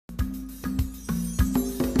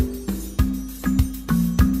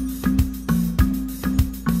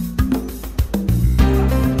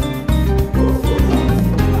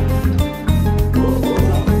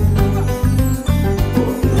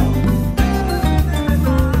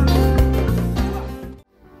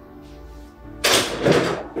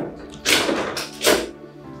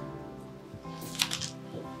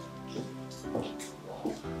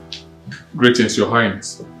Greetings, Your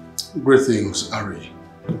Highness. Greetings, Ari.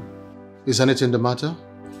 Is anything the matter?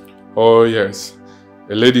 Oh yes.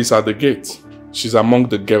 A lady's at the gate. She's among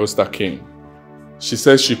the girls that came. She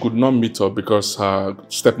says she could not meet up because her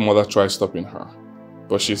stepmother tried stopping her.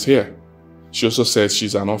 But she's here. She also says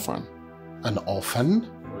she's an orphan. An orphan?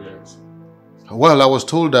 Oh yes. Well, I was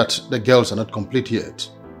told that the girls are not complete yet.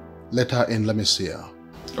 Let her in, let me see her.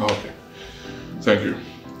 Oh, okay. Thank you.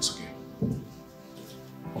 It's okay.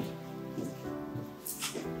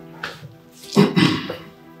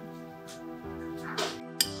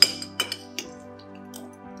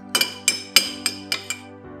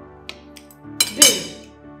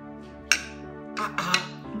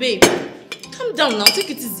 Babe, calm down now, take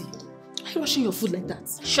it easy. Why are you washing your food like that?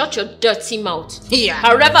 Shut your dirty mouth. Yeah.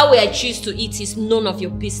 However way I choose to eat is none of your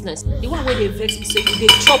business. The one where they vex me, so you they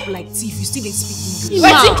chop like thief, you still they speak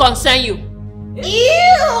English. What concern you?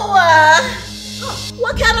 Ew!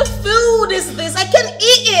 What kind of food is this? I can't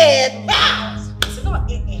eat it!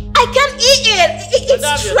 I can't eat it! It's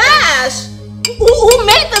trash! Who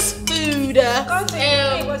made this food?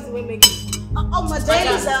 What's the way making? Oh, my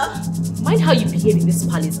days Mind how you behave in this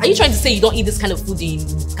palace. Are you trying to say you don't eat this kind of food in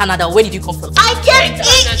Canada? Where did you come from? I can't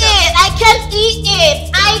eat it! I can't eat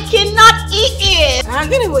it! I cannot eat it! I'm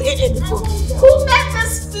gonna eat it before. Who made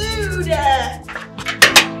this food?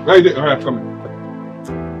 Right, alright, come in.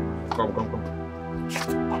 Come.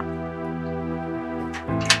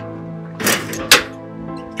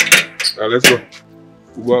 Let's go.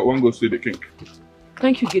 One go see the king.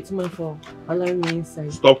 Thank you, Gateman, for allowing me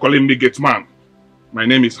inside. Stop calling me gate man. My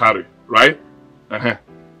name is Harry, right?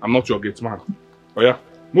 I'm not your gate man. Oh yeah,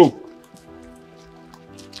 move.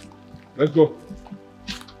 Let's go.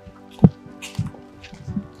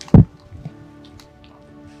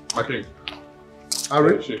 I think.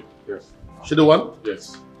 Harry? Yes. She the one?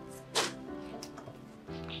 Yes.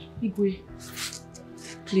 Igwe,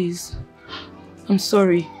 please. I'm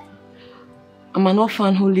sorry. I'm an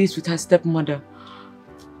orphan who lives with her stepmother.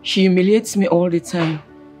 She humiliates me all the time.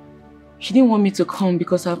 She didn't want me to come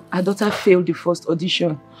because her daughter failed the first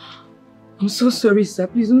audition. I'm so sorry, sir.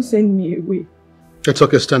 Please don't send me away. It's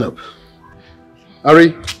okay, stand up.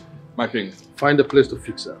 Ari, My king. find a place to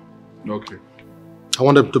fix her. Okay. I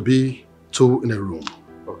want them to be two in a room.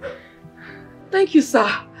 Okay. Thank you, sir.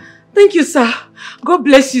 Thank you, sir. God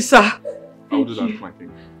bless you, sir. I will do that, my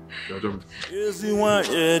king. Ezi wa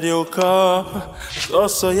edioka,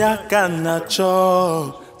 oso ya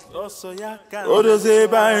kanacho, odoze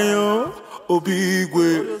banyo,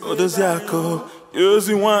 obigwe, odoze ako.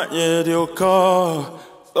 Ezi wa edioka,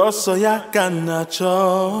 oso ya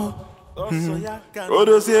kanacho,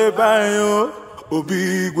 odoze banyo,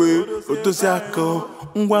 obigwe, odoze ako.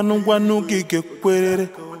 Ngwanu gige kwerere,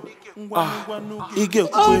 ige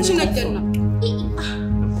kwerere.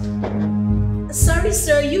 Sorry,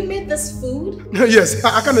 sir, you made this food? Yes,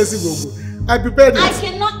 I can't see Gogo. I prepared it. I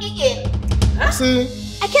cannot eat it. See?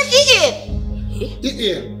 I can't eat it. Eat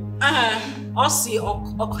it. Ossie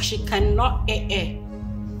or she cannot eat.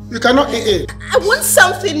 You cannot eat it. I want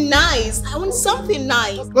something nice.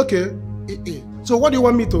 Okay, eat it. So what do you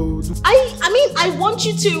want me to do? I mean, I want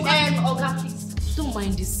you to... Oga, please, don't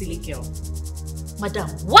mind this silly girl. Madam,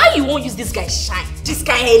 why you won't use this guy shine? This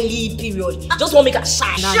guy early period. Just won't make her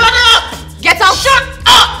shine. Shut up! Get out! Shut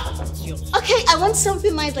up! Okay, I want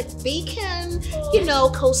something nice like bacon, you know,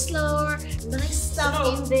 coleslaw, nice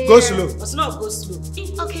stuff in there. Go slow. It's not go slow.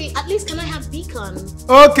 Okay, at least can I have bacon?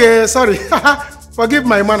 Okay, sorry. Forgive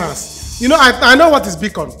my manners. You know, I know what is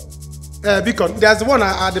beacon. Beacon. There's one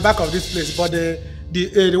at the back of this place, but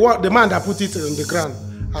the man that put it on the ground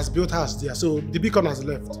has built house there, so the beacon has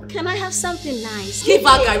left. Can I have something nice? Give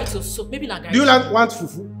her Gary to soup, maybe not Gary. Do you want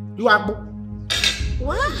fufu? Do you want...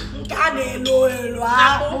 What?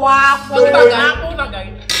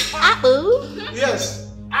 Apple? Yes.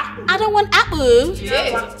 I don't want apple.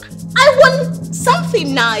 Yeah. I want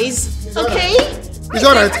something nice, okay? It's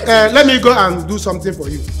alright. Let me go and do something for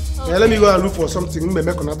you. Okay. Let me go and look for something. Okay,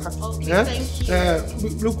 thank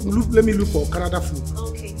you. Let me look for Canada food.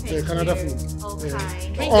 Okay, thank Canada you. food.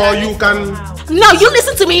 Okay. Or you can... No, you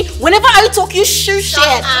listen to me. Whenever I talk, you shoot shit.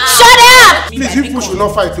 Shut up! Please, you push will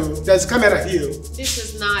not fight. There's camera here. This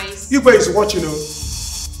is nice. Igwe is watching.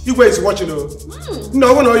 Igwe is watching.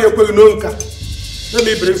 No, you're going to. Let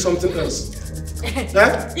me bring something else.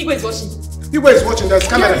 Igwe is watching. Igwe is watching. There's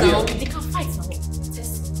camera here. They can fight now.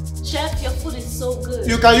 Chef, your food is so good.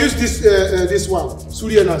 You can use this one.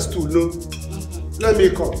 Surian as tool. No. Let me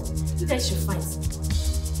come. You guys should fight.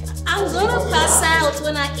 I'm gonna pass out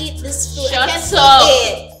when I eat this food. Shut I can't up.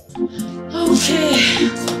 eat it.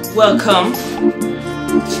 Okay. Welcome.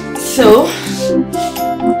 So,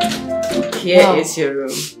 Here is your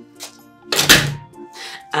room.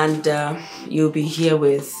 And you'll be here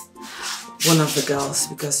with one of the girls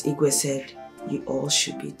because Igwe said you all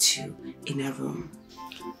should be 2 in a room.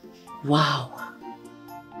 Wow.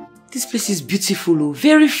 This place is beautiful,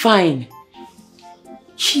 very fine.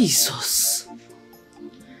 Jesus.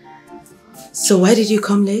 So why did you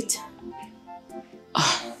come late?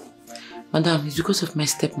 Madam, it's because of my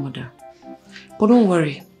stepmother. But don't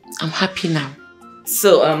worry, I'm happy now.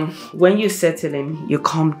 So when you settle in, you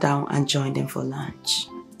come down and join them for lunch.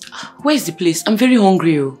 Where's the place? I'm very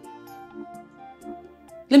hungry.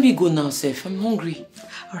 Let me go now, Seth. I'm hungry.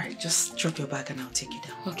 Alright, just drop your bag and I'll take you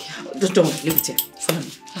down. Okay. Don't worry, leave it here. Follow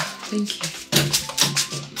me. Thank you.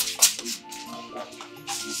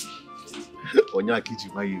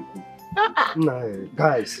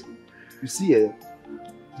 Guys, you see,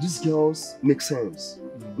 these girls make sense.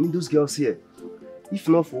 I mean, those girls here, if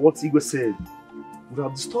not for what Igwe said, would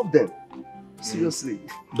have disturbed them. Seriously.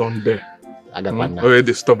 Don't dare. I got one. Oh,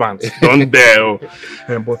 disturbance. Don't dare.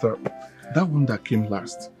 But that one that came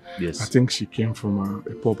last, yes, I think she came from a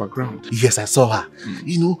poor background. Yes, I saw her.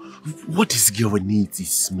 You know, what this girl needs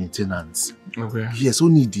is maintenance. Okay. Yes,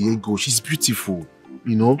 only the ego. She's beautiful,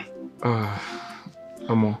 you know.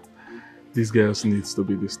 Amo, these girls needs to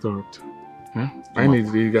be disturbed. Huh? I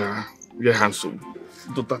need to get handsome.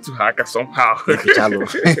 To tattoo her somehow.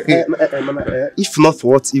 If not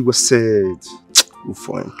for what Igwe said, we'll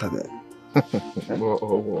find him.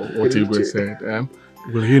 What Igwe said,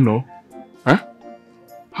 will he know? Huh?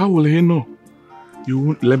 How will he know? You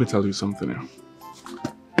won't. Let me tell you something now.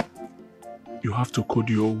 You have to code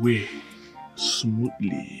your way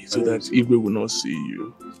smoothly so that Igwe will not see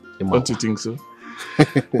you. Don't you think so?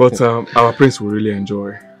 But our prince will really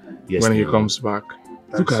enjoy when he comes back.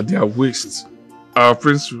 Look at their waists. Our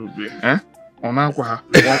prince will be, one after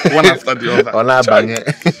the other.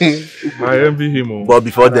 I envy him. But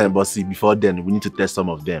before then, we need to test some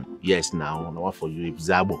of them. Yes, now, one for you,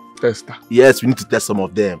 Zabo. Tester. Yes, we need to test some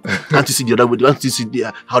of them. Can't you see the other way? Can't you see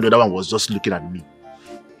how the other one was just looking at me?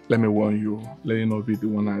 Let me warn you. Let you not be the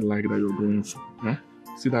one I like that you're going for. Huh?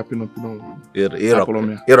 See that peanut one? Go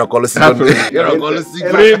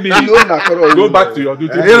back to your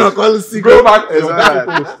duty. Go back to your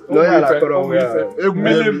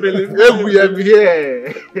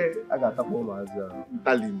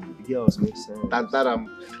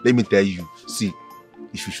Let me tell you, see,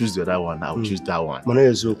 if you choose the other one, I will choose that one.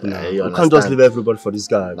 You can't just leave everybody for this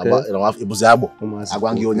guy. Who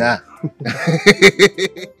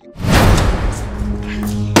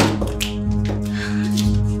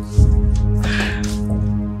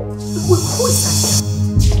is that?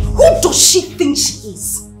 Who does she think she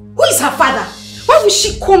is? Who is her father? Why would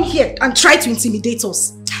she come here and try to intimidate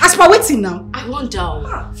us? As per waiting now. I wonder.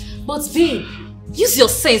 But babe, use your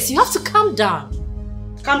sense. You have to calm down.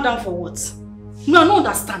 Calm down for what? No, I don't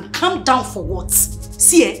understand. Calm down for what?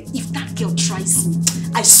 See, if that girl tries me,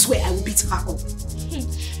 I swear I will beat her up.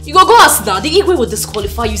 You go ask now. The Igwe will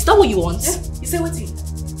disqualify you. Is that what you want? You say waiting.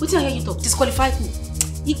 Waiting, I hear you talk. Disqualify who?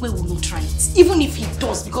 Igwe will not try it. Even if he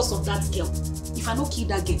does because of that girl. If I don't kill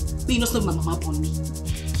that girl, but you know my mama upon me.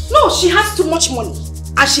 No, she has too much money.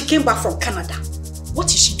 And she came back from Canada. What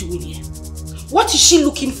is she doing here? What is she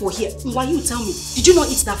looking for here? Why you tell me? Did you not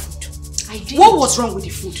eat that food? I did. What was wrong with the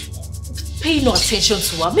food? Pay no attention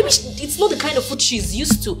to her. Maybe it's not the kind of food she's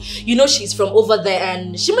used to. You know she's from over there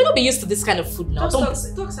and she might not be used to this kind of food now. Talk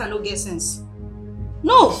say I no get sense.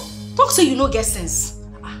 No, talk say you no get sense.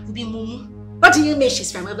 You be mumu. What do you mean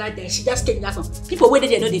she's from over there? She just came there from people where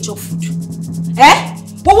they know they chop food.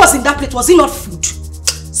 What was in that plate? Was it not food?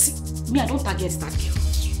 See, me, I don't target that girl.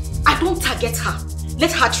 I don't target her.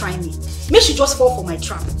 Let her try me. May she just fall for my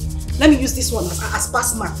trap. Let me use this one as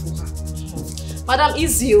pass mark for her. Madam,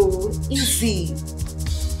 easy, easy.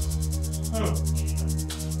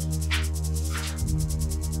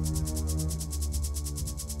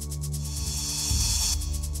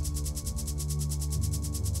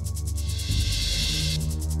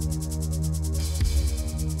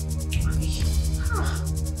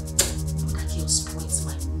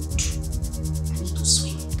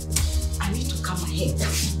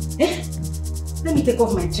 Let me take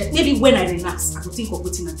off my dress. Maybe when I relax, I will think of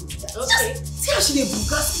waiting and do that. Okay. Just see how she dey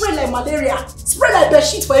buga, spread like malaria, spread like bed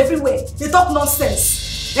sheet for everywhere. They talk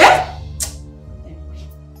nonsense. I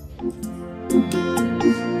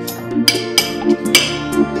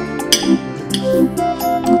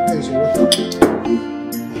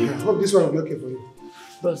hope this one will be okay for you.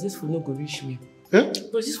 Bros, this food no go reach me. Eh?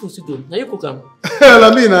 Bros, this food too good. Now you cook am.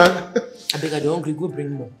 Lamina. I beg, I dey hungry. Go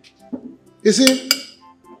bring more. You see,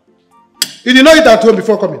 you did not eat at home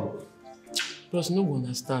before coming. Bros, no go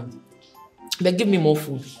understand. But give me more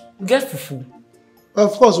food. Get fufu.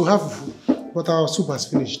 Of course, we have fufu, but our soup has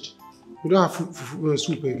finished. We don't have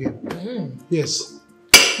soup again. Yes.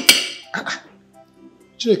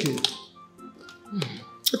 Cheki.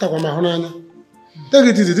 Take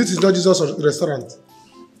it easy. This is not Jesus' restaurant.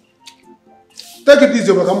 Take it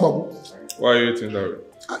easy, Bakambabu. Why are you eating that way?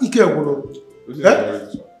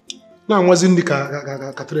 Now I'm watching the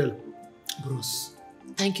cathedral. Bros,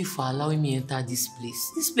 thank you for allowing me enter this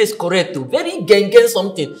place. This place correct too. Very gang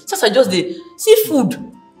something. Since I just did seafood.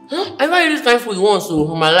 I never eat this kind of food once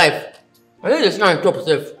in my life. I need to stand on top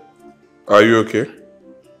self. Are you okay?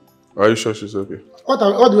 Are you sure she's okay? What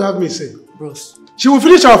do you have me say? Bros. She will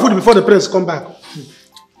finish our food before the parents come back.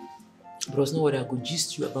 Bros, no worry, I go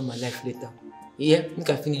gist you about my life later. Yeah, you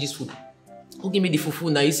can finish this food. Who give me the fufu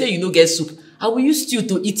now? You say you don't get soup. I will use stew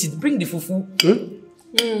to eat it. Bring the fufu.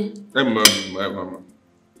 Hey, mama.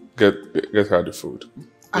 Get her the food.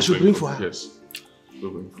 I should bring for her? Yes.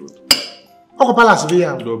 Don't bring food.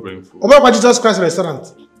 Don't bring food. About Jesus Christ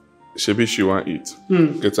restaurant. Shebi, she won't eat.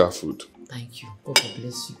 Get her food. Thank you. God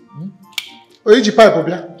bless you. Oh, you pipe,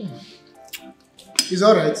 Obia? It's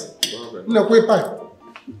alright. No, quick pipe.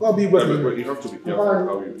 But you have to be careful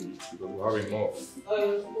how you eat because we're having enough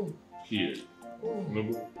here.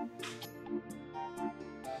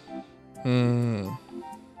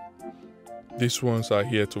 These ones are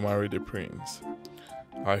here to marry the prince.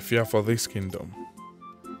 I fear for this kingdom.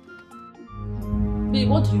 Babe,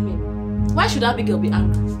 what do you mean? Why should Abigail be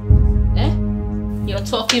angry? Eh? You're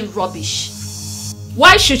talking rubbish.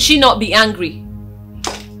 Why should she not be angry?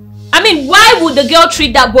 I mean, why would the girl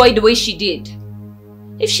treat that boy the way she did?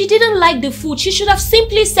 If she didn't like the food, she should have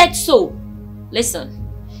simply said so. Listen,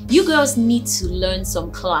 you girls need to learn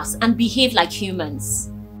some class and behave like humans.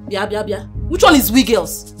 Bia. Which one is we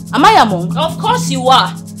girls? Am I among? Of course you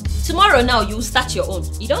are. Tomorrow now, you will start your own.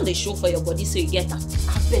 You don't show for your body so you get her.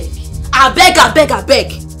 I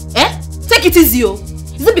beg. Eh? Take it easy, oh.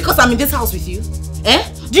 Is it because I'm in this house with you? Eh?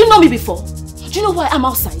 Do you know me before? Do you know why I'm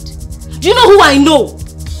outside? Do you know who I know?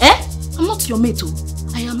 Eh? I'm not your mate, oh.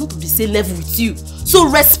 I am not on the same level with you. So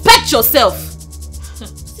respect yourself.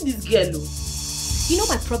 See this girl, oh. You know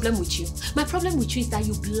my problem with you? My problem with you is that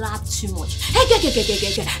you blab too much.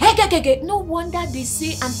 No wonder they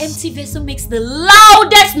say an empty vessel makes the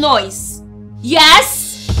loudest noise. Yes?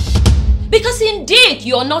 Because indeed,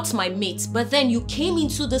 you're not my mate, but then you came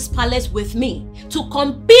into this palace with me to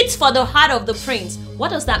compete for the heart of the prince.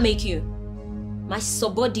 What does that make you? My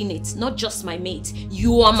subordinate, not just my mate.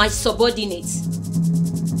 You are my subordinate.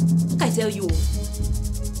 What I tell you?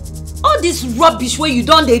 All this rubbish where you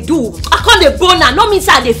done they do. I can't they bone and no means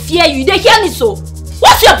I they fear you. They hear me so.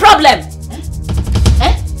 What's your problem?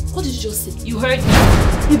 Eh? What did you just say? You heard me.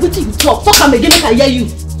 You talk. Talk and again, I can hear you.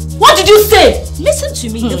 What did you say? Listen to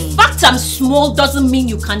me. The fact I'm small doesn't mean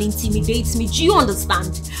you can intimidate me. Do you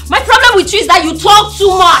understand? My problem with you is that you talk too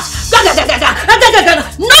much.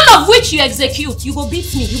 None of which you execute. You go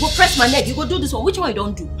beat me. You go press my neck. You go do this one. Which one you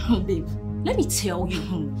don't do? Babe, let me tell you.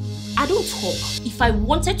 I don't talk. If I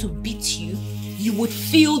wanted to beat you, you would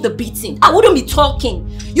feel the beating. I wouldn't be talking.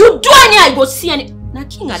 You do any, I go see any. Now,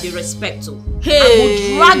 king, I dey respect you. Hey. I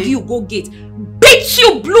will drag you, go gate. Beat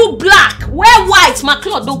you blue, black. Wear white. My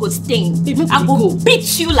cloth don't go stain. I go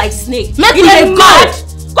beat you like snake. Make me go.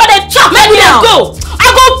 Go they talk. Make me go. I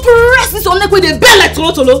go press this on neck with the bell like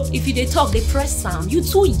tolo. If you they talk, they press Sam. You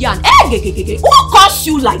too young. Who caused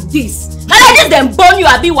you like this? And like this, them burn you.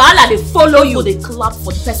 I be wahala. They follow you. So they clap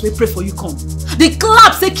for the person we pray for you come. They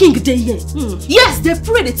clap say king they here. Yes, they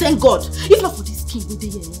pray. They thank God. If not for this king they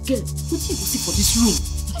here, girl, what you go see for this room?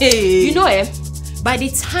 Hey, you know by the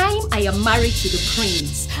time I am married to the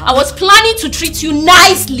prince, I was planning to treat you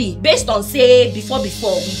nicely based on say before we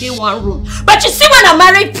did one room. But you see when I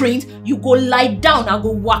married prince, you go lie down and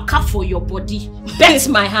go waka for your body. Bet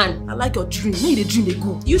my hand. I like your dream. Me the dream they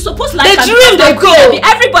go. You suppose like the dream they go.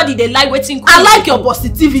 Everybody they like waiting. I like your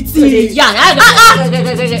positivity. Yeah.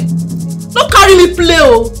 Don't carry me play,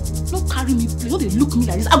 oh. Don't carry me play. Don't they look me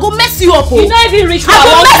like this? I go mess you up, oh. You not even reach where I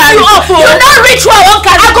go mess you up, oh. You not reach where I won't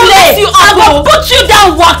carry I go mess you up, I go put you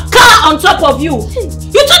down waka on top of you.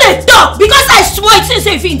 You too they talk because I swear it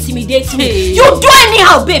say if you intimidate me. You do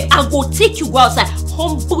anyhow, babe. I go take you go outside,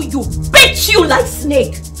 humble you, beat you like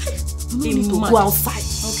snake. We need to go outside.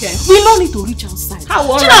 Okay. We don't need to reach outside. How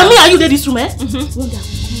you know me and you did this room, eh? One day I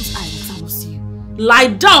will close eyes and I will see you. Lie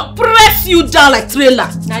down, press you down like trailer.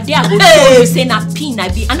 Now there I go show you say na pin I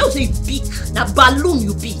be. I know say you big, na balloon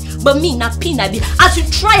you be. But me na pin I be. As you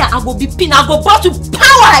try I go be pin. I go bout to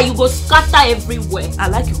power. You go scatter everywhere. I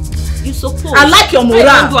like you. You suppose. I like your moral.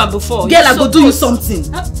 I don't do it before. Girl, I go do you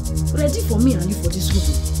something. Ready for me and you for this room.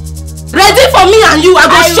 Ready for me and you, I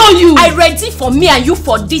go show you. I ready for me and you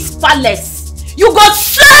for this palace. You go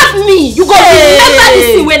serve me. You go remember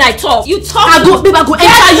this thing when I talk. You talk. I go enter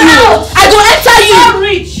you. I go enter you. So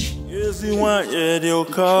rich.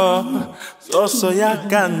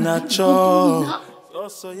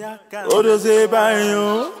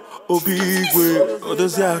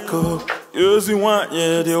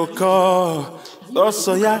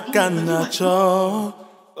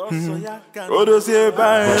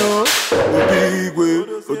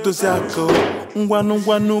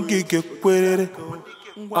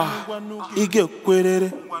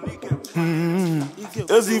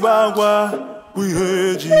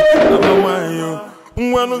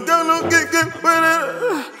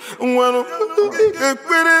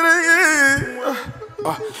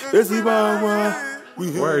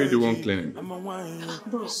 Why are you the one cleaning?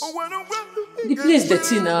 Bros, the place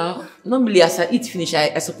dirty now. Normally as I eat finish,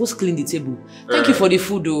 I suppose clean the table. Thank you for the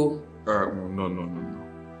food though. No.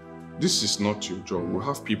 This is not your job. We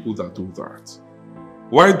have people that do that.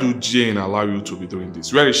 Why do Jane allow you to be doing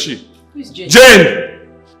this? Where is she? Who is Jane? Jane!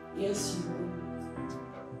 Yes,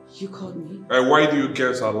 you called me. Why do you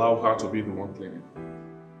girls allow her to be the one cleaning?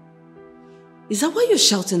 Is that why you're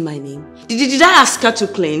shouting my name? Did I ask her to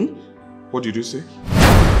clean? What did you say?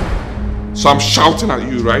 So I'm shouting at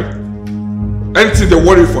you, right? Anything they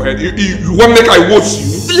worry for her, you want to make I watch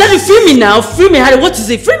you? Let me free me now. Free me, Harry. What is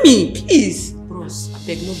it? Free me, please. Bros, I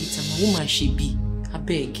beg no bitter. My woman she be. I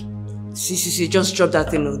beg. See, just drop that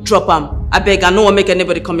thing. Drop him. I beg. I don't want to make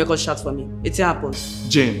anybody come here and shout for me. It happens.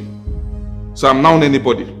 Jane. So I'm now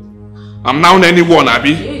anybody. I'm now anyone,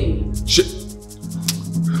 Abby. Hey.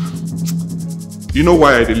 You know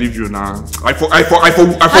why I leave you now? I for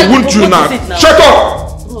wound you now. Shut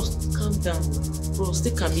up! Bros, calm down. Bros,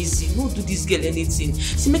 take am easy. No do this girl anything.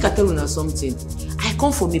 See, make I tell you something. I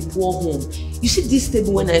come from a poor home. You see this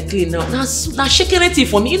table when I clean now. Now shaking anything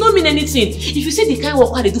for me. It don't mean anything. If you say the kind of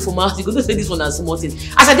work they do for my house, you go to say this one as small thing.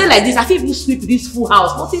 As I did like this, I feel you sweep this full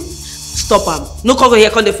house. Nothing. Stop him. No cover here.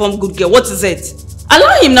 Come the form good girl. What is it?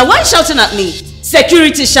 Allow him now. Why are you shouting at me?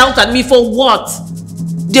 Security shout at me for what?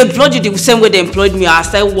 They employed you the same way they employed me. I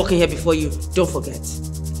started working here before you. Don't forget.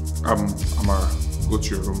 Amara, go to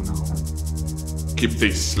your room now. Keep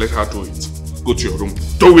this. Let her do it. Go to your room.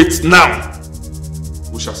 Do it now.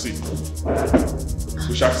 We shall see.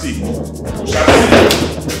 We shall see. We shall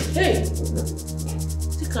see. Hey.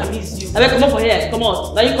 Take am easy. I come on for here. Come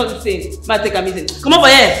on. Now you come to say. Might take am easy. Come on for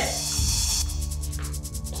here.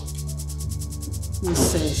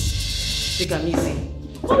 Nonsense. Take am easy.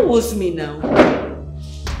 What was me now?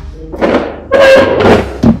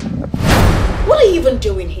 What are you even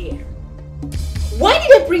doing here? Why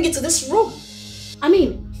did I bring you to this room? I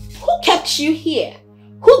mean, who kept you here?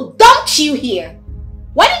 Who dumped you here?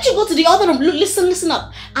 Why didn't you go to the other room? Look, listen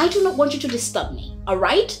up. I do not want you to disturb me,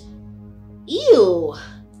 alright? Ew.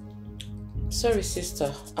 Sorry,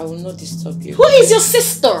 sister. I will not disturb you. Who is your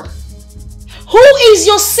sister? Who is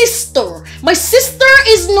your sister? My sister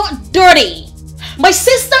is not dirty. My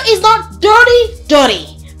sister is not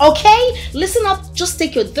dirty. Okay? Listen up. Just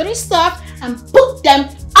take your dirty stuff and put them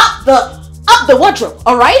up the wardrobe.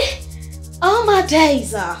 Alright? Oh my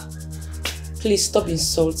days. Please stop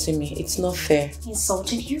insulting me. It's not fair.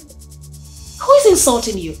 Insulting you? Who is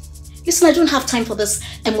insulting you? Listen, I don't have time for this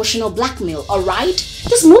emotional blackmail, alright?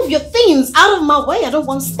 Just move your things out of my way. I don't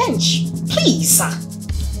want stench. Please.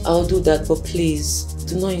 I'll do that, but please,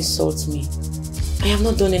 do not insult me. I have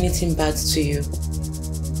not done anything bad to you.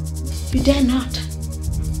 You dare not.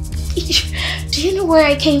 Do you know where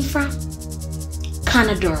I came from?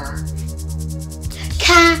 Canada.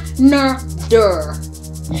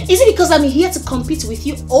 Is it because I'm here to compete with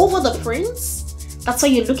you over the prince? That's why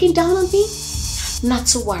you're looking down on me? Not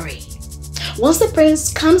to worry. Once the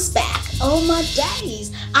prince comes back, oh my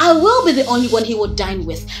days, I will be the only one he will dine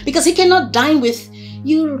with, because he cannot dine with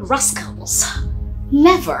you rascals.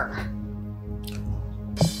 Never.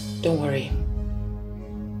 Don't worry.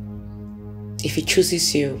 If he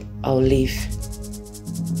chooses you, I'll leave.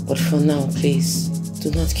 But for now, please,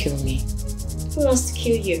 do not kill me. Who wants to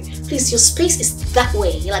kill you? Please, your space is that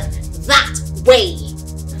way. You're like, that way.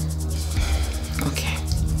 Okay.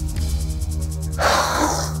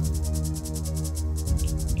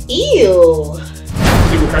 Ew.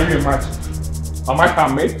 Can you imagine? Am I her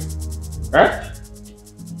mate? Eh?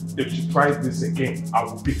 If she tries this again, I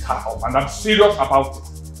will beat her up, and I'm serious about it.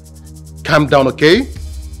 Calm down, okay?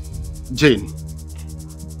 Jane,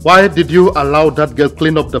 why did you allow that girl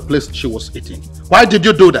clean up the place she was eating? Why did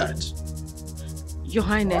you do that? Your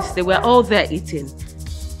Highness, they were all there eating.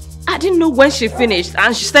 I didn't know when she finished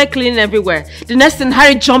and she started cleaning everywhere. The next thing,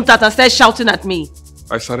 Harry jumped out and started shouting at me.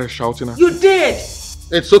 I started shouting at You did!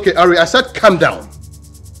 It's okay, Ari. I said calm down.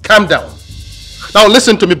 Calm down. Now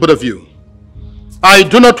listen to me, both of you. I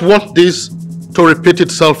do not want this to repeat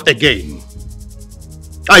itself again.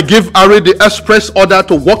 I give Ari the express order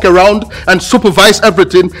to walk around and supervise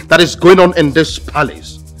everything that is going on in this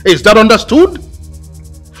palace. Is that understood?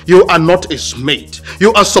 You are not his mate.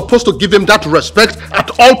 You are supposed to give him that respect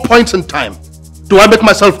at all points in time. Do I make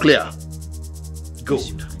myself clear?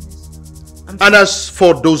 Good. And as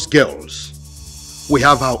for those girls, we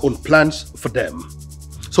have our own plans for them.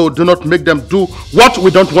 So do not make them do what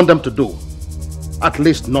we don't want them to do. At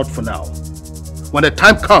least not for now. When the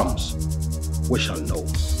time comes, we shall know.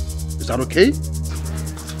 Is that okay?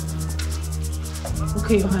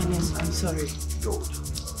 Okay, Your Highness. I'm sorry. Good.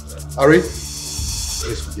 Ari,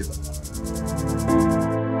 please forgive her.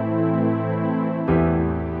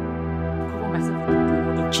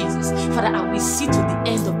 Jesus, Father, I will see to the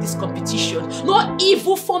end of this competition. No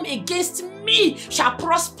evil form against me shall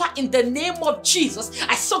prosper in the name of Jesus.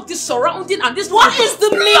 I soak this surrounding and this. What is the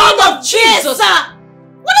meaning of Jesus?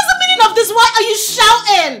 What is the meaning of this? Why are you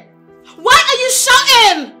shouting? Why are you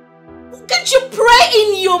shouting? Can't you pray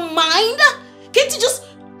in your mind? Can't you just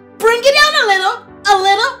bring it down a little?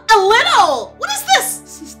 A little? What is this?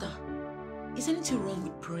 Sister, is anything wrong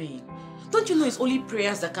with praying? Don't you know it's only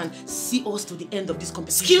prayers that can see us to the end of this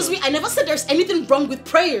competition? Excuse me, I never said there's anything wrong with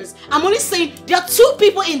prayers. I'm only saying there are two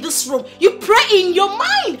people in this room. You pray in your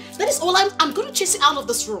mind. That is all. I'm going to chase you out of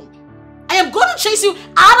this room. I am going to chase you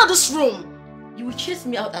out of this room. You will chase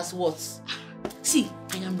me out as what? See,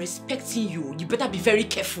 I am respecting you. You better be very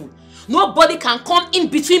careful. Nobody can come in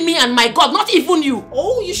between me and my God, not even you.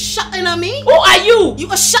 Oh, you shouting at me? Who are you? You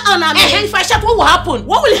are shouting at me. If I shout, what will happen?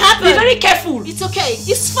 What will happen? Be very careful. It's okay.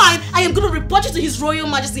 It's fine. I am going to report you to His Royal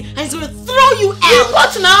Majesty and he's going to throw you out.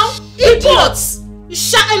 Report now? Idiots! You're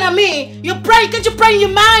shouting at me. You're praying. Can't you pray in your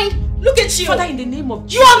mind? Look at you. Father, in the name of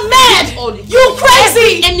Jesus. You are mad. You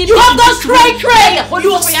crazy. You have those cray.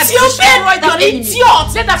 You are stupid. You're an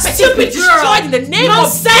idiot. Let that person be destroyed in the name of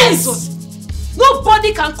Jesus.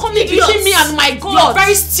 Nobody can come in between me and my God. You're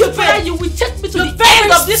very stupid. Father, you will take me to the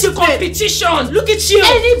end of this competition. Look at you.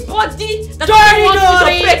 Anybody that wants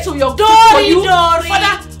me to pray to your God for you,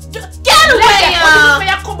 Father, get away.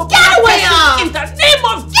 Get away. In the name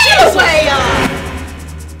of Jesus. Get away.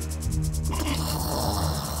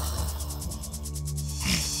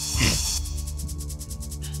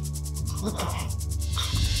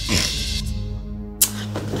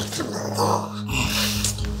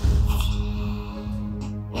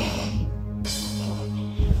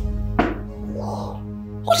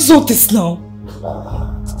 What is all this now?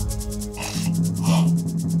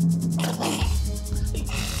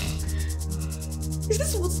 Is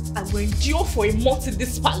this what I will endure for a month in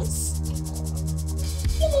this palace?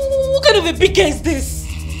 What kind of a big guy is this?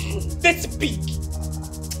 That's big.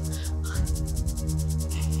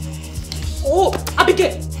 Oh,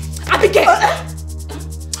 Abigail!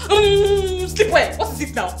 Sleepwear, what is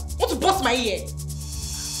it now? Want to bust my ear?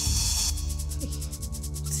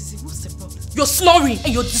 What is it? What's the problem? You're snoring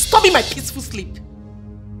and you're disturbing my peaceful sleep.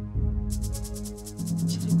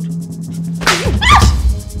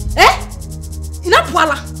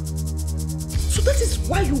 Inapwala! So that is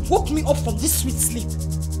why you woke me up from this sweet sleep?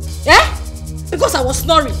 Because I was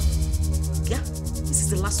snoring. Yeah? This is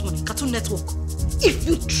the last one, Cartoon Network. If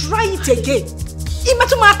you try it again,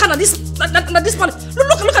 this one.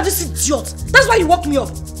 Look at this idiot. That's why you woke me up.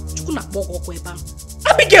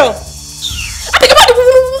 Abigail!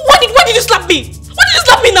 Why did you slap me? Why did you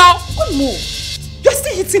slap me now? Oh no. You're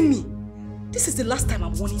still hitting me. This is the last time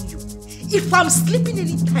I'm warning you. If I'm sleeping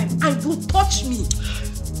anytime and you touch me,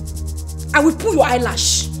 I will pull your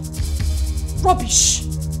eyelash. Rubbish.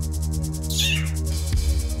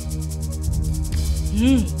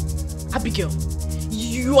 Abigail,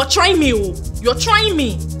 you are trying me, oh. You're trying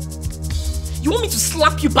me. You want me to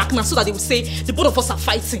slap you back now so that they will say the both of us are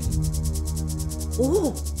fighting?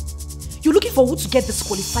 Oh, you're looking for who to get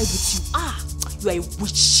disqualified with you. Ah, you are a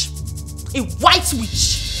witch. A white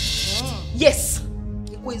witch. Yes.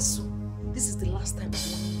 This is the last time I'm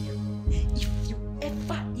warning you. If you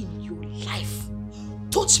ever in your life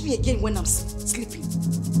touch me again when I'm sleeping,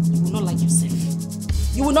 you will not like yourself.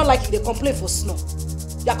 You will not like if they complain for snore.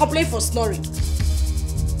 They are complaining for snoring.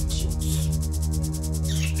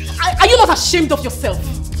 Are you not ashamed of yourself?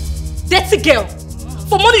 Dirty girl.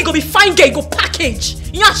 For money you go be fine girl, you go package.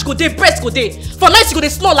 Yash go there, breast go there. For night you go they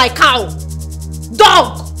snore like cow.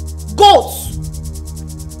 Dog. Goat.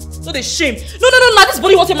 No they shame. No, this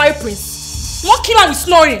body wants a marry prince. You won't kill her with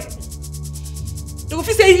snoring. They will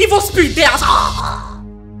feel say evil spirit there.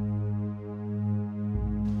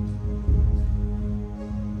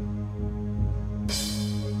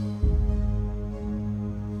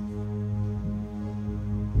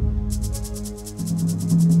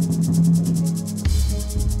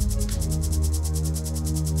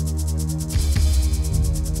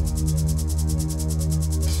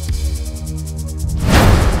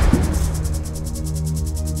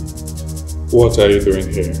 What are you doing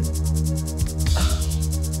here?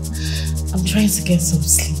 I'm trying to get some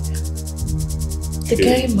sleep. The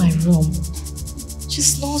guy in my room, she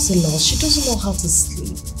snores a lot. She doesn't know how to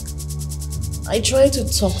sleep. I tried to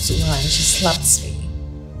talk to her and she slapped me.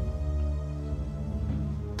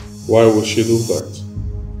 Why would she do that?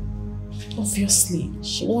 Obviously,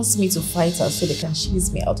 she wants me to fight her so they can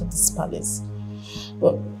chase me out of this palace.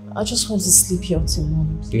 But I just want to sleep here until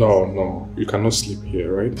morning. No, you cannot sleep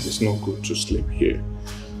here, right? It's not good to sleep here.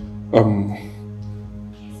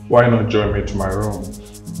 Why not join me to my room?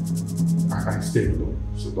 I stay alone,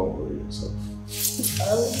 so don't worry yourself.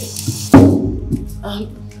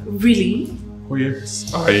 Really? Oh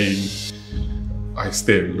yes, I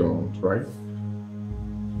stay alone, right?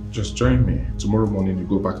 Just join me. Tomorrow morning you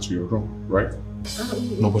go back to your room, right?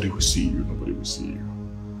 Nobody will see you, nobody will see you.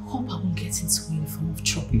 Hope I won't get into any form of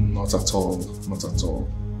trouble. Not at all, not at all.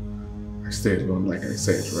 I stay alone like I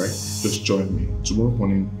said, right? Just join me. Tomorrow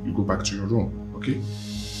morning you go back to your room, okay?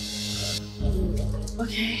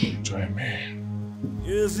 Okay. Join me.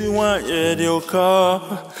 Ezi wanye dioka,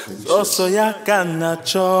 oso yaka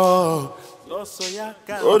nacho,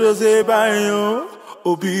 odoze banyo,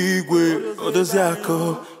 obigwe, odoze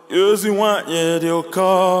yako. Ezi wanye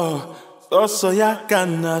dioka, oso yaka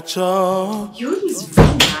nacho. Your room is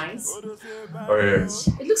very nice. Oh yes.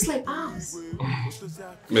 It looks like ours.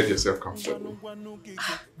 Make yourself comfortable.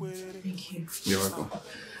 Thank you. You're welcome.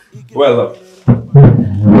 Well,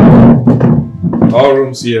 all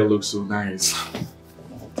rooms here look so nice.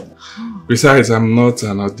 Besides, I'm not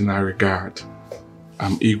an ordinary guard.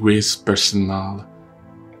 I'm Igwe's personal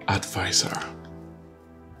advisor.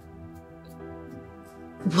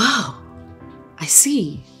 Wow, I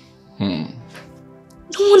see. No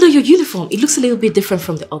wonder your uniform, it looks a little bit different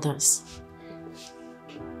from the others.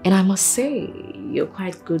 And I must say, you're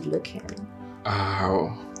quite good looking.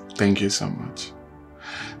 Oh, thank you so much.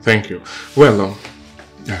 Thank you. Well,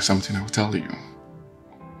 there's something I will tell you.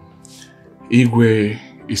 Igwe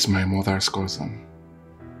is my mother's cousin.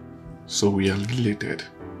 So we are related.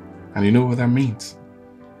 And you know what that means?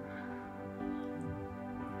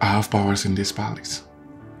 I have powers in this palace.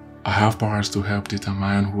 I have powers to help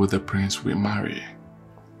determine who the prince will marry.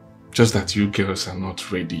 Just that you girls are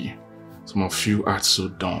not ready. Some of you are so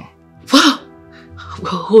dumb. Wow!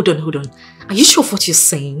 Well, hold on. Are you sure of what you're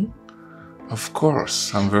saying? Of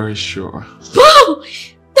course, I'm very sure. Wow!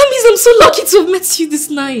 That means I'm so lucky to have met you this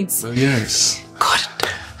night. Well, yes. God.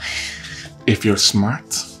 If you're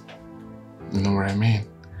smart, you know what I mean?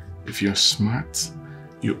 If you're smart,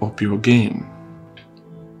 you up your game.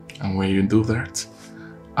 And when you do that,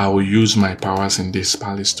 I will use my powers in this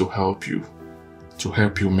palace to help you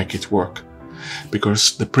make it work.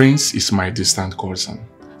 Because the prince is my distant cousin.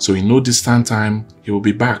 So in no distant time, he will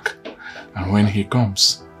be back. And when he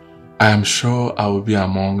comes, I am sure I will be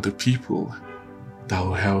among the people that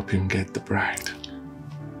will help him get the bride.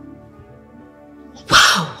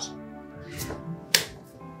 Wow!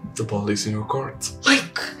 The ball is in your court.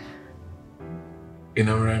 Like... You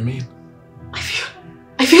know what I mean?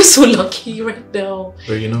 I feel so lucky right now.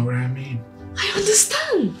 But you know what I mean? I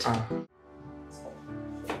understand.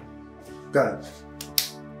 Guy,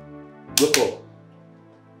 wake up.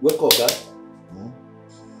 Wake up, guy.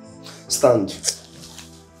 Stand.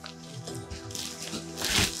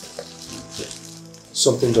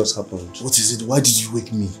 Something just happened. What is it? Why did you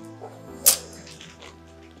wake me?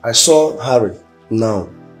 I saw Harry now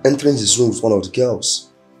entering his room with one of the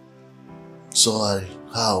girls. Sorry,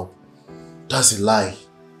 how? That's a lie.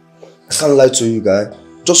 I can't lie to you, guy.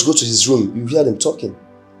 Just go to his room. You hear them talking.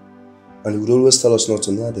 And he would always tell us not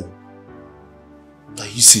to near them. Are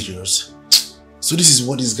you serious? So this is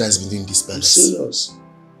what these guys been doing in this palace? I'm serious.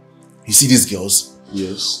 You see these girls?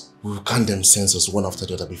 Yes. We will count them census one after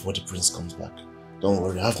the other before the prince comes back. Don't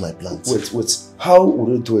worry, I have my plans. Wait. How would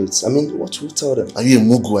you do it? I mean, what will you tell them? Are you a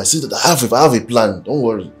mugu? I said that I have a plan. Don't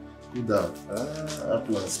worry. Good down. I have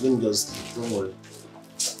plans. Let me just... Don't worry.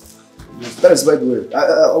 That is by the way.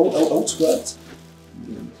 I want to go out.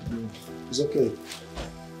 It's okay.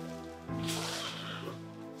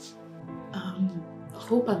 I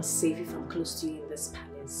hope I'm safe if I'm close to you in this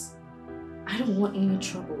palace. I don't want any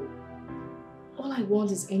trouble. All I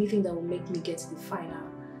want is anything that will make me get to the final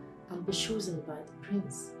and be chosen by the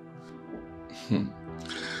prince.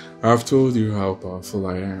 I've told you how powerful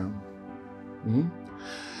I am.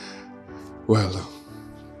 Well,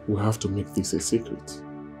 we have to make this a secret,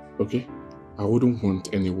 okay? I wouldn't want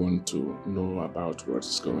anyone to know about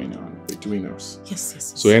what's going on between us.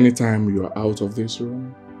 Yes. So anytime you are out of this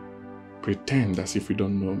room, pretend as if you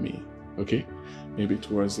don't know me, okay? Maybe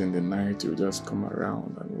towards in the night, you'll just come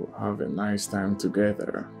around and we'll have a nice time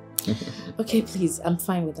together. Okay, please, I'm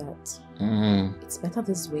fine with that. It's better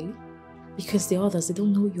this way. Because the others, they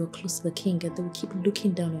don't know you're close to the king and they will keep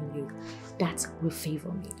looking down on you. That will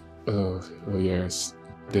favor me. Oh yes.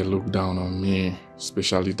 They look down on me.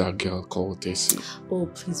 Especially that girl called Tessie. Oh,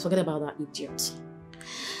 please forget about that idiot.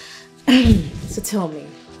 So tell me,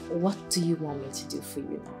 what do you want me to do for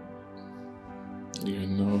you now? You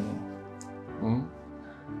know.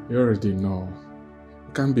 You already know.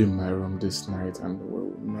 You can't be in my room this night and we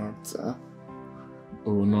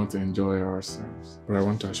will not enjoy ourselves. But I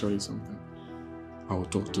want to assure you something. I will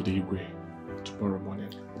talk to the Igwe tomorrow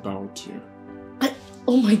morning about you.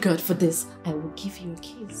 Oh my God, for this, I will give you a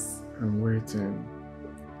kiss. I'm waiting.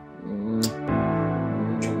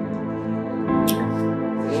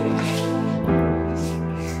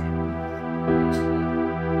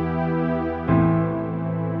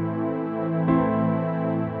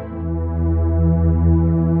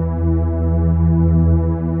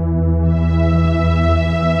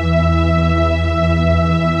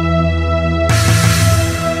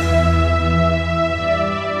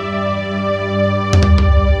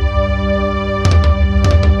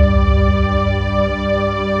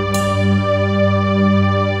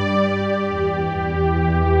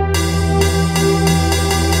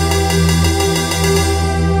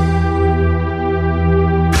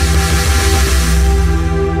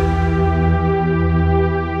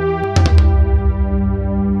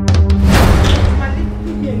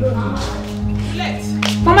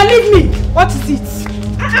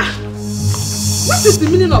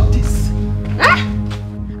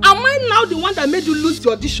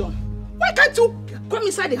 Audition. Why can't you come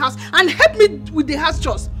inside the house and help me with the house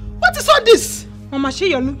chores? What is all this? Mama,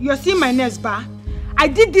 you're seeing my nails, ba? I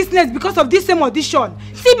did this nails because of this same audition.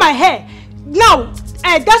 See my hair. Now,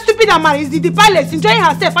 that stupid Amara is in the palace enjoying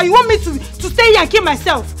herself and you want me to stay here and kill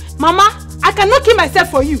myself? Mama, I cannot kill myself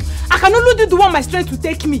for you. I can only do the one my strength to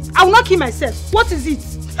take me. I will not kill myself. What is it?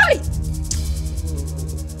 Hey!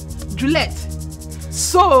 Juliet,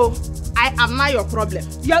 so I am not your problem.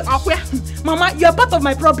 Mama, you're part of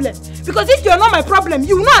my problem. Because if you're not my problem,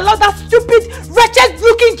 you will not allow that stupid, wretched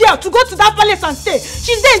looking girl to go to that palace and stay.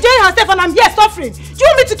 She's there enjoying herself and I'm here suffering. Do you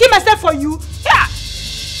want me to kill myself for you? Yeah.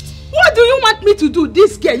 What do you want me to do,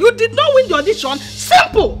 this girl? You did not win the audition.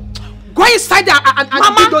 Simple. Go inside there and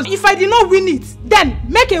Mama, if I did not win it, then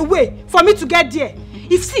make a way for me to get there.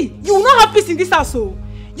 You will not have peace in this house.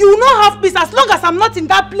 You will not have peace as long as I'm not in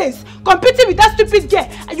that place competing with that stupid girl.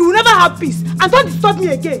 You will never have peace. And don't disturb me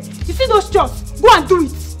again. You see those chores? Go and do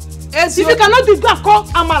it. If you cannot do it, go and call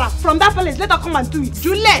Amara from that place. Let her come and do it.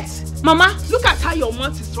 Juliet, Mama, look at how your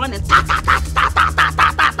mouth is running. Ta ta ta ta ta ta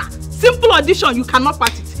ta ta ta. Simple audition, you cannot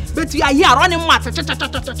pass it. But you are here running mouth. By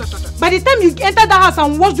the time you enter the house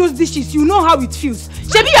and wash those dishes, you know how it feels.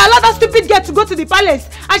 Shebi, you allow that stupid girl to go to the palace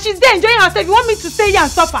and she's there enjoying herself. You want me to stay here and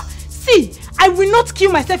suffer? See, I will not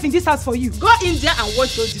kill myself in this house for you. Go in there and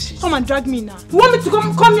wash those dishes. Come and drag me now. You want me to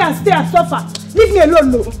come here and stay and suffer? Leave me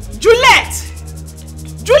alone, no. Juliet!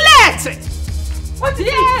 Juliet! What is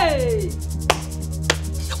it?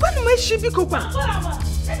 When am I she be copa?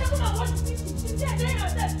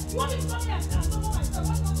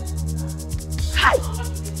 Hi!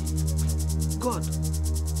 God,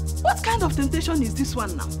 what kind of temptation is this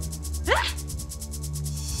one now? Eh?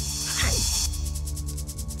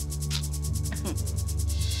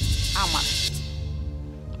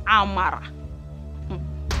 Amara.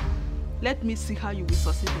 Let me see how you will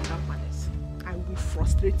succeed in that palace. I will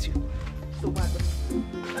frustrate you. So bad.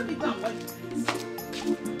 Let me go and watch this.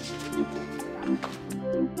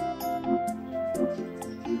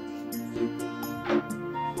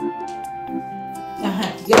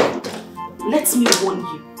 Yeah. Let me warn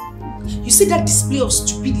you. You see that display of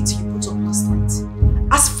stupidity you put up last night?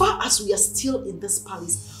 As far as we are still in this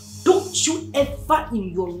palace, don't you ever in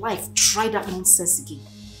your life try that nonsense again.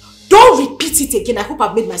 Don't repeat it again. I hope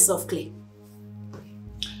I've made myself clear.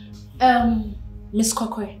 Miss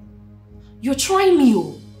Kokwe, you're trying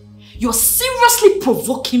me. You're seriously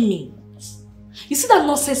provoking me. You see that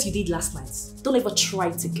nonsense you did last night? Don't ever try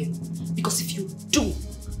it again. Because if you do,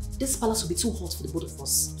 this palace will be too hot for the both of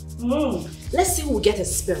us. Let's see who will get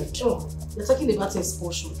expelled. Oh, you're talking about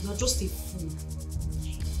expulsion. You're just a fool.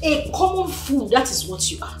 A common fool, that is what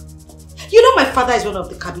you are. You know my father is one of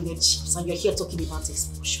the cabinet chiefs and you're here talking about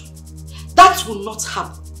expulsion. That will not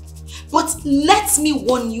happen. But let me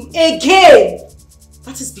warn you again.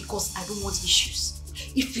 That is because I don't want issues.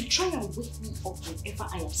 If you try and wake me up whenever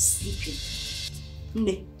I am sleeping,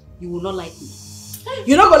 you will not like me.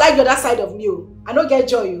 You're not going to like the other side of me. I don't get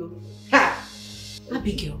joy. Ha!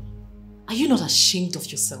 Abigail, are you not ashamed of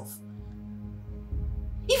yourself?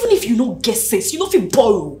 Even if if you don't get sense, you don't feel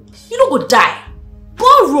borrow. You don't go die.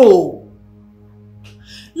 Borrow.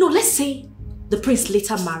 No, let's say the prince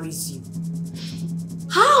later marries you.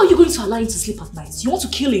 How are you going to allow him to sleep at night? You want to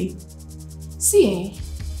kill him? See,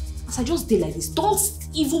 as I just did like this, don't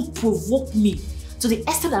even provoke me to the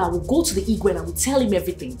extent that I will go to the Igwe and I will tell him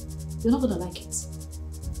everything. You're not gonna like it.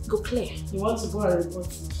 Go clear. You want to go and report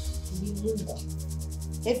me?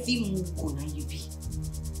 Heavy Mungo na you be.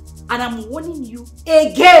 And I'm warning you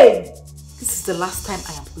again. This is the last time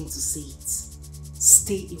I am going to say it.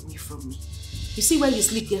 Stay away from me. You see where you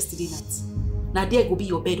sleep yesterday night? Now there will be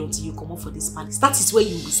your bed until you come up for this palace. That is where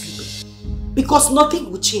you will be sleeping. Because nothing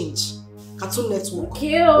will change. Cartoon Network.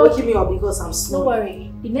 Waking me up because I'm snoring. Don't worry.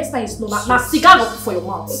 The next time you snore, my cigar will for your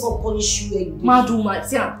mouth. If I punish you,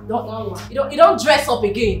 you don't dress up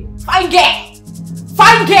again. Fine girl.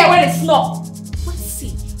 Fine girl when it's snore. Let's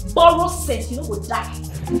see. Borrow sense, you know will die.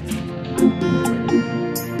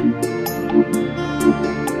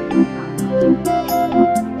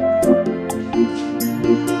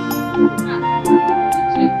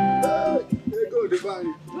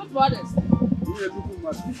 Good brothers.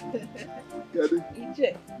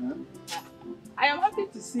 Ije, I am happy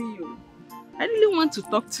to see you. I really want to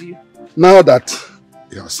talk to you. Now that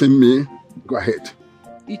you have seen me, go ahead.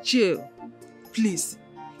 Ichie, please,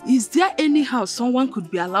 is there any how someone could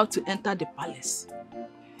be allowed to enter the palace?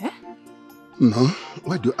 No,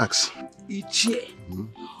 why do you ask? Ichie,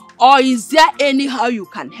 or is there any how you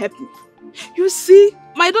can help me? You see,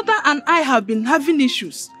 my daughter and I have been having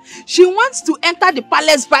issues. She wants to enter the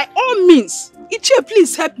palace by all means. Ichie,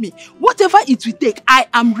 please help me. Whatever it will take, I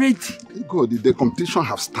am ready. God, the competition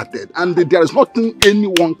have started and there is nothing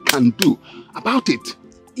anyone can do about it.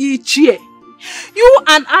 Ichie, you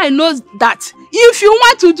and I know that if you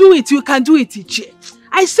want to do it, you can do it, Ichie.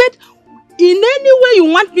 I said, in any way you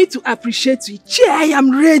want me to appreciate you, Ichie, I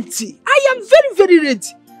am ready. I am very, very ready.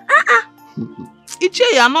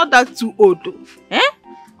 Ichie, you are not that too old. Eh?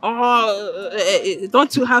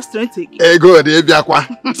 Don't you have strength again? Ego, Ichie,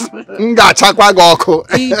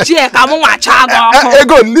 come on,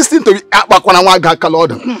 Ego, listen to me.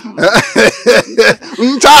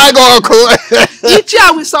 Ichie,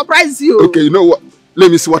 I will surprise you. Okay, you know what? Let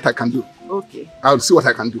me see what I can do. Okay. I'll see what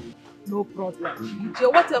I can do. No problem.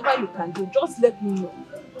 Ichie, whatever you can do, just let me know.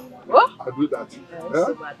 Oh? I'll do that.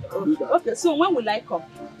 I'll do that. Okay, so when will I come?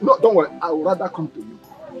 No, don't worry. I will rather come to you.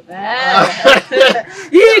 Ichie!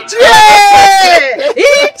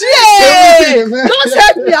 Don't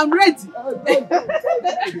help me, I'm ready.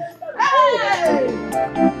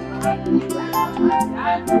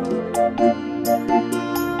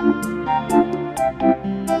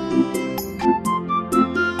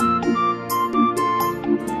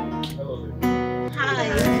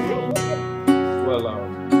 Well,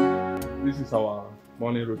 this is our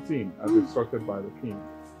morning routine as instructed by the king.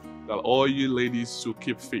 That all you ladies should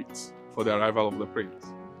keep fit for the arrival of the prince.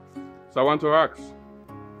 So I want to ask,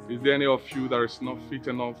 is there any of you that is not fit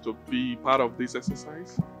enough to be part of this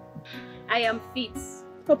exercise? I am fit.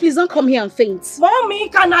 Oh, please don't come here and faint. Mommy,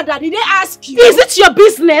 Canada, did they ask you? Is it your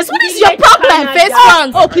business? What is your problem, face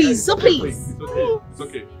front? Oh, please, so please. It's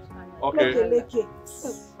okay. Okay.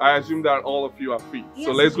 I assume that all of you are fit. Yes,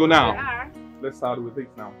 so let's go now. Let's start with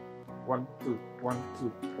it now. 1, 2, 1,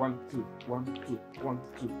 2, 1, 2, 1, 2, 1,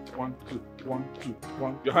 2, 1, 2, 1, 2,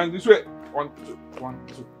 1. Your hand this way. 1, 2, 1,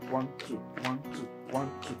 2, 1, 2, 1, 2, 1,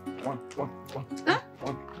 2, 1, 1, 1, 1,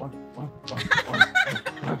 1,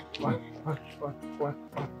 1,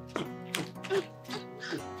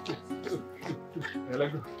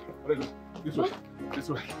 let go. This way.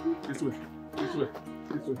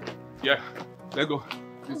 Yeah. Let go.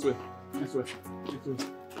 This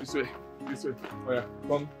way. Oh yeah.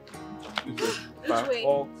 Come. This way.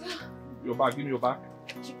 All. Your back. Give me your back.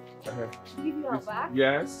 Give you your back?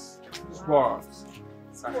 Yes. Wow.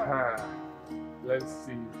 Squat. Let's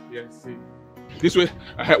see. Yes, see. This way.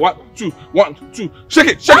 1, 2, 1, 2. Shake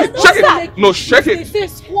it. No, shake it.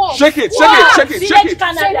 Shake it. 1,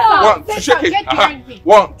 2, shake it.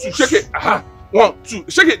 1, 2, shake it. 1, 2,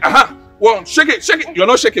 shake it. 1, shake it. You're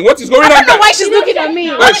not shaking. What is going on? I don't know why she's looking at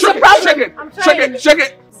me. What is the problem? Shake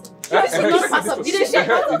it. He's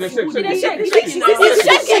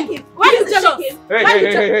shaking. Why is it shaking?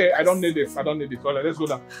 Hey, I don't need this. All right, let's go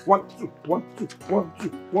down. 1, 2, 1, 2, 1, 2,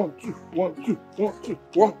 1, 2, 1, 2, 1, 2,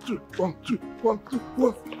 1, 2, 1, 2, 1, 2, 1,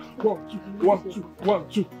 2, 1,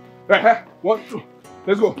 2. 1, 2.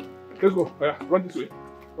 Let's go. Run this way.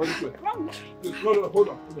 No, hold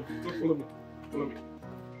on. Just follow me.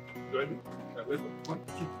 You ready? Let's go.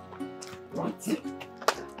 1, 2.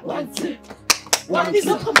 1, 2. Please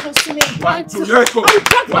don't come close to me. 1, 2. Let's go.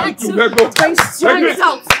 1, 2. Let's go. Strength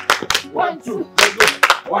out. 1, 2, let's go.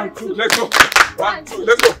 1, 2, let's go. 1, 2,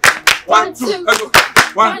 let's go. 1, 2, let's go.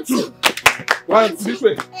 1, 2. 1, this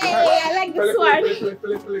way. Hey, I like this one.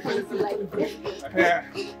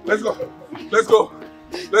 Let's go. Let's go.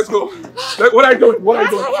 Let's go. What are you doing? What are you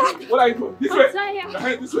doing? What are you doing? This way.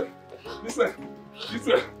 This way. This way. This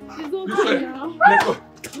way. This way. Let's go.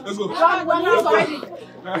 Let's go.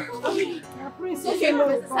 You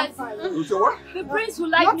say what? The prince will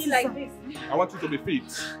like me like this. I want you to be fit.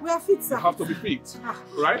 We are fit, sir. You have to be fit.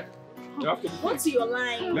 Right? You have to be fit. What's your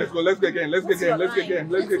line? Let's go. Let's go again. Let's go again. Let's go again.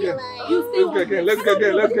 Let's go again. You stay Let's go again. Let's go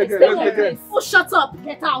again. Let's go again. Let's go again. Oh, shut up.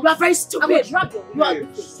 Get out. You are very stupid. Hey,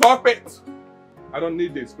 stop it. I don't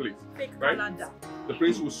need this, please. Right? The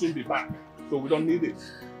prince will soon be back, so we don't need it.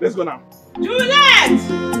 Let's go now. Juliet!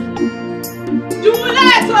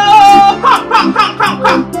 Juliet! Oh!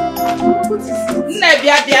 Come!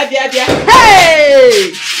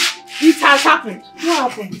 Hey! It has happened.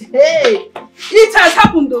 What happened? Hey! It has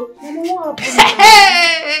happened though. Mama, what happened?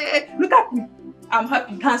 Hey! Look at me. I'm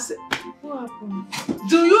happy. Cancer. What happened?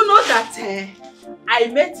 Do you know that I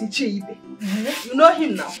met Ichiibe? You know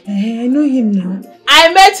him now? I know him now.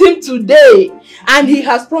 I met him today and he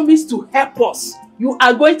has promised to help us. You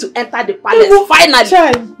are going to enter the palace finally.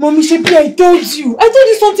 Child, Mommy Shepi, I told you. I told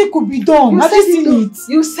you something could be done. Have you seen it?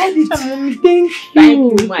 You said it. Mommy, thank you.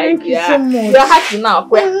 Thank you, my Thank dear. you so much. You are happy now.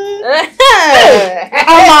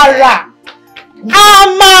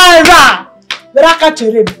 Amara! Beraka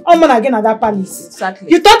Cherem. I'm again at that palace. Exactly.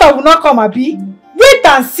 You thought I would not come, Abi? Wait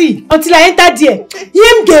and see until I enter there.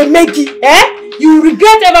 Him get Maggie, You will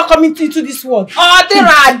regret ever coming into this world.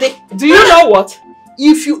 Do you know what?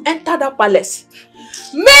 If you enter that palace,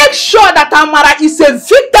 make sure that Amara is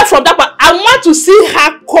evicted from that palace. I want to see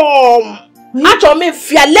her come. Actually,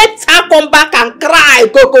 let her come back and cry.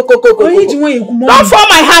 Go. Don't fall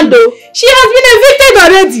my hand though. She has been evicted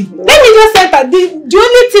already. Let me just enter. The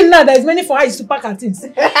only thing now that is many for her is to pack her things.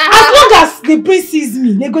 As long as the prince sees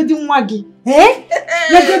me, they go do wagi. They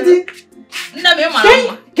go do.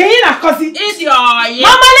 Can you not cause it?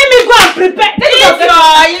 Mama, let me go and prepare. You go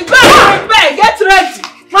and prepare. Get ready.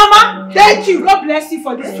 Mama, thank you. God bless you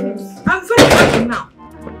for this trip. I'm very happy now.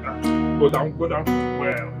 Go down. Well,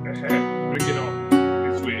 bring it up.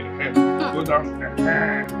 This way. Go down.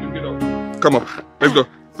 Bring it up. Come up. Let's go.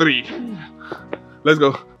 3. Let's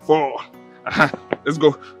go. 4. Let's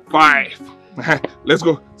go. 5. Let's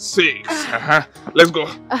go. 6. Let's go.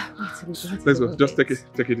 Let's go. Just take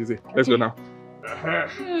it easy. Let's go now.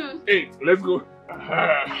 8. Let's go.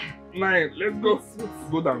 9. Let's go.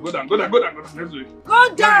 Go down. Let's do it.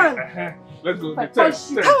 Go down. Let's go. 10.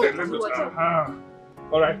 Let's go.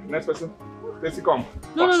 All right. Next person. Let's come.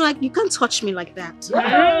 No, you can't touch me like that.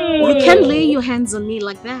 You can't lay your hands on me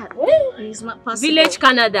like that. It's not possible. Village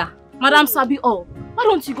Canada. Madam Sabi, why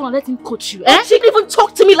don't you go and let him coach you? She didn't even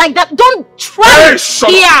talk to me like that. Don't try. Hey,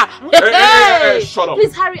 shut up. Hey, shut up.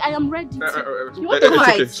 Please, Harry, I am ready. You want to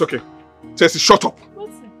fight? It's okay. Tessie, shut up.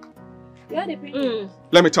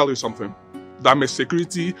 Let me tell you something. That my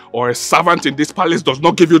security or a servant in this palace does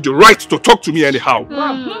not give you the right to talk to me anyhow.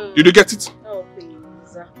 Did you get it? Oh,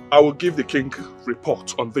 please. I will give the king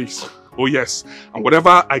report on this. Oh yes. And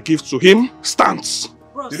whatever I give to him stands.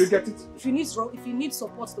 Bros, did you get it? If you need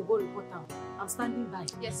support to go report now, I'm standing by.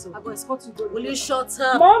 Yes, sir. I go escort you to Will you shut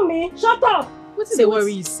up? Mommy, shut up! Say what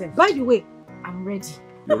you said. By the way, I'm ready.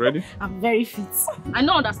 You ready? I'm very fit. I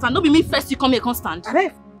don't understand. Don't be me first, you come here constant. Who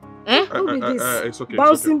be this? It's okay.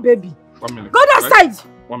 Bouncing it's okay. baby. 1 minute. Go that side!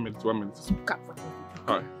 1 minute.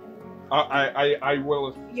 Alright. I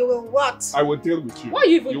will. You will what? I will deal with you. What are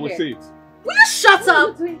you even You will here? say it. Will you shut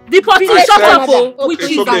up? Deportee, shut up!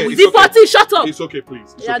 Deportee, shut up! It's okay,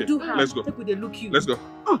 please. It's Yeah, okay. do her. Let's go. Let's go.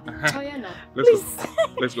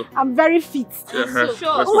 Let's go. I'm very fit. Yeah, So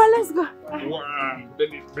sure. let's go. Well, let's go.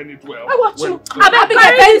 Bend it well. I watch you. I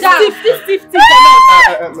bend down. Stiff.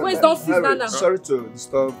 Wait, don't sit down now. Sorry to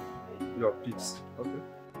disturb your peace. Okay.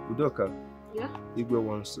 Udoka. Yeah? Igwe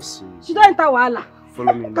wants to see you. She don't enter Wala.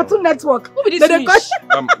 Follow me now. Cartoon Network. Who be this They fish?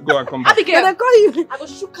 Go and come back. They call you. I go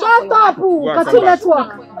shoot Shut up, Go and Cartoon come back.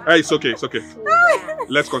 Network. Hey, it's okay.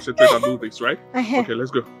 Let's concentrate and do this, right? Okay,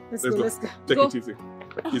 let's go. Let's go. go. Take it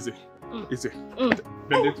easy.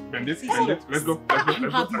 Bend it. Let's go.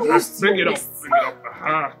 Bring it up.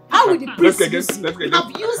 How would the Let's priest get again.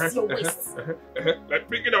 have used your waist? Let's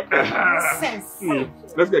bring it up. Sense.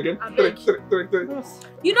 Let's get again. 3.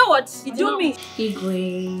 You know what? You do me.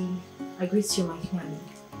 Igwe, I greet you, my friend.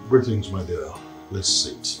 Greetings, my dear. Let's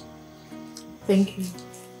sit. Thank you.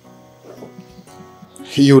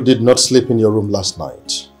 You did not sleep in your room last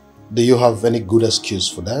night. Do you have any good excuse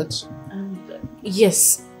for that?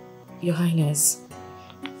 Yes, Your Highness.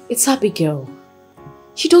 It's Abigail.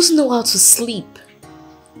 She doesn't know how to sleep.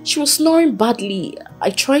 She was snoring badly. I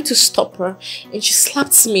tried to stop her and she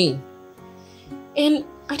slapped me. And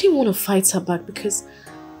I didn't want to fight her back because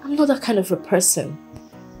I'm not that kind of a person.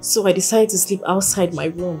 So I decided to sleep outside my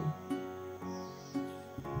room.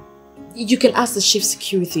 You can ask the chief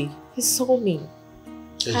security. He saw me.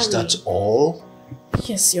 Is that all?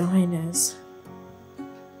 Yes, Your Highness.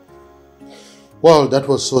 Well, that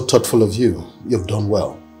was so thoughtful of you. You've done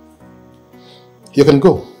well. You can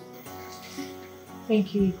go.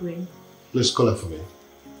 Thank you, Igwe. Please call her for me.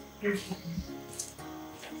 Thank you.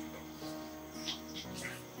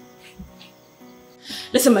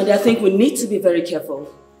 Listen, my dear, I think we need to be very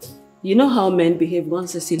careful. You know how men behave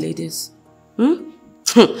once they see ladies?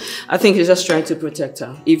 I think he's just trying to protect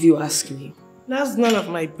her, if you ask me. That's none of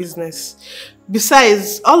my business.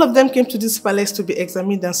 Besides, all of them came to this palace to be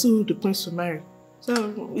examined and see who the prince will marry.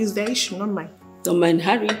 So, it's their issue, not mine. Don't mind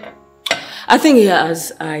Harry. I think he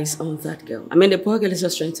has eyes on that girl. I mean, the poor girl is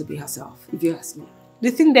just trying to be herself, if you ask me. The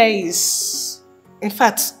thing there is, in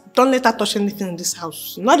fact, don't let her touch anything in this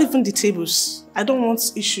house. Not even the tables. I don't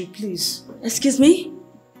want issue, please. Excuse me?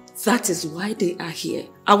 That is why they are here.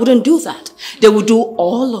 I wouldn't do that. They would do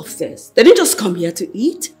all of this. They didn't just come here to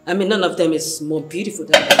eat. I mean, none of them is more beautiful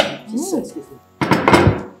than them.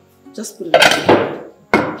 Just put it on.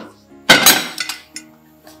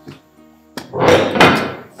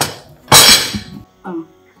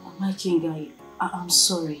 My king, I'm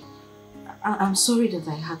sorry. I'm sorry that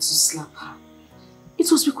I had to slap her.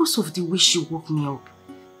 It was because of the way she woke me up.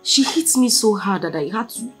 She hit me so hard that I had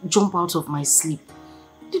to jump out of my sleep.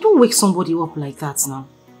 They don't wake somebody up like that now.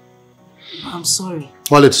 I'm sorry.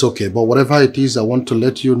 Well, it's okay, but whatever it is, I want to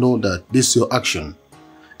let you know that this your action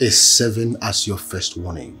is serving as your first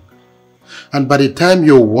warning. And by the time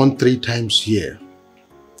you're won 3 times here,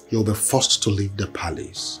 you'll be forced to leave the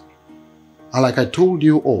palace. And like I told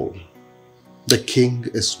you all, the king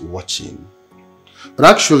is watching. But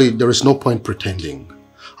actually, there is no point pretending.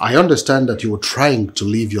 I understand that you were trying to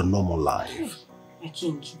live your normal life. My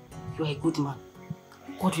king, you are a good man.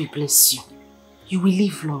 God will bless you. You will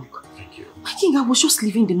live long. Thank you. My king, I was just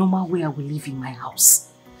living the normal way I will live in my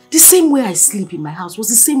house. The same way I sleep in my house was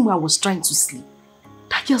the same way I was trying to sleep.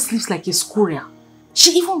 That girl sleeps like a squirrel.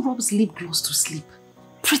 She even rubs lip gloss to sleep,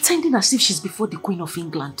 pretending as if she's before the Queen of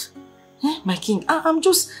England. My king, I'm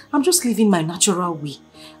just living my natural way.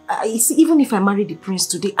 Even if I marry the prince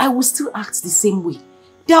today, I will still act the same way.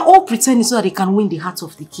 They are all pretending so that they can win the heart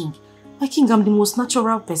of the king. My king, I'm the most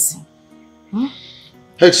natural person.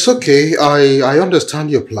 It's okay. I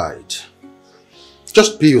understand your plight.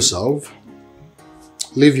 Just be yourself.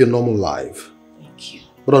 Live your normal life. Thank you.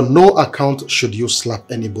 But on no account should you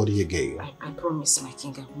slap anybody again. I promise, my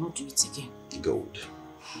king, I will not do it again. Good.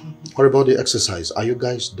 What about the exercise? Are you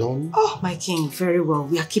guys done? Oh, my king, very well.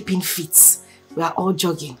 We are keeping fit. We are all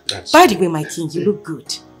jogging. That's By the way, my king, you look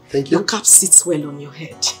good. Thank you. Your cap sits well on your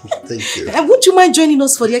head. Thank you. And would you mind joining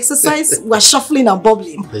us for the exercise? We are shuffling and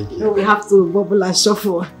bubbling. Thank you. No, we have to bubble and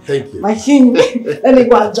shuffle. Thank you. My king, let me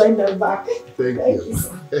go and join them back. Thank you.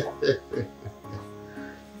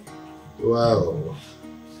 Wow.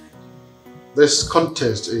 This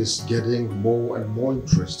contest is getting more and more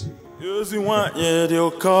interesting. You want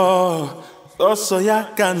your car. Also, ya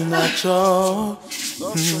can nacho.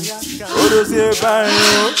 Odozie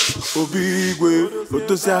bayo, obigwe,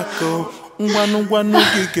 otosiako.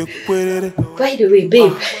 By the way,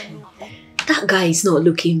 babe, that guy is not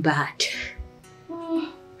looking bad.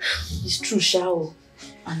 It's true, Shao.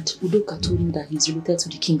 And Udoka told him that he's related to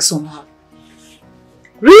the king somehow.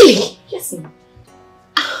 Really? Yes, ma'am.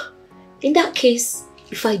 In that case,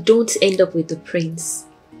 if I don't end up with the prince,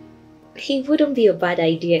 he wouldn't be a bad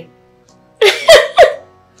idea.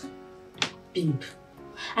 Babe,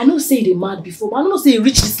 I know say you're mad before, but I don't know say you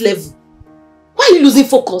reach this level. Why are you losing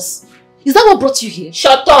focus? Is that what brought you here?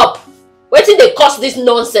 Shut up! Wait till they cause this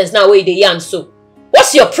nonsense now where they yarn so.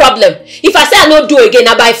 What's your problem? If I say I don't do again,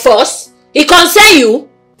 now by force, it concern you?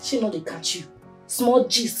 She know they catch you. Small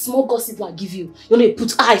gist, small gossip I give you. You only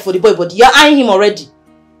put eye for the boy, but you're eyeing him already.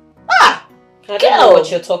 I don't know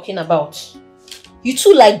what you're talking about. You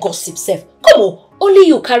too like gossip, Seth. Come on, only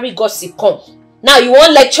you carry gossip, come. Now you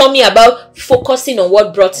won't lecture me about focusing on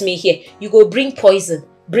what brought me here. You go bring poison,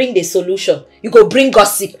 bring the solution. You go bring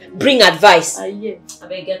gossip, bring advice. Yeah. I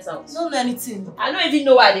better get out. You don't know anything. I don't even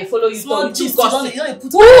know why they follow you. Small gist, you don't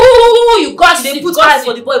put you gossip. They put eyes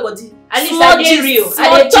for the boy body. At least I did real.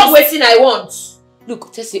 I did talk waiting I want.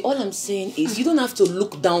 Look, Tessie, all I'm saying is you don't have to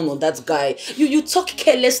look down on that guy. You talk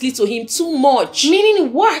carelessly to him too much.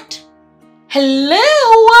 Meaning what? Hello?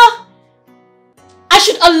 I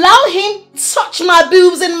should allow him touch my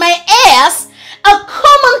boobs and my ass? A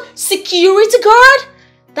common security guard?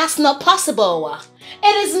 That's not possible.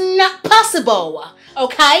 It is not possible.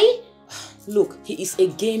 Okay? Look, he is a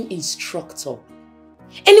game instructor.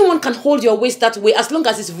 Anyone can hold your waist that way as long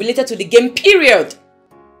as it's related to the game, period.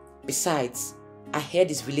 Besides, I heard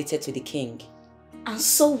it's related to the king. And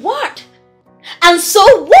so what? And so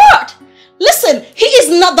what? Listen, he is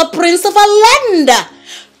not the prince of a land.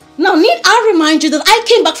 Now, need I remind you that I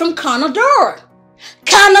came back from Canada?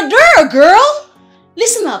 Canada, girl.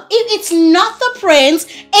 Listen up. If it's not the prince,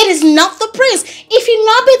 it is not the prince. If he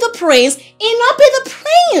not be the prince, he not be the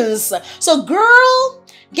prince. So, girl,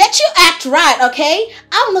 get your act right, okay?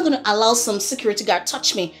 I'm not going to allow some security guard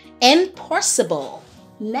touch me. Impossible.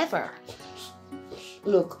 Never.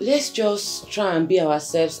 Look, let's just try and be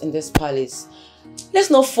ourselves in this palace. Let's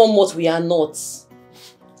not form what we are not.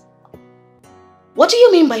 What do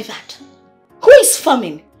you mean by that? Who is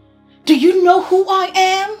forming? Do you know who I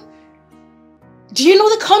am? Do you know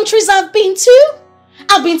the countries I've been to?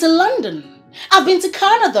 I've been to London. I've been to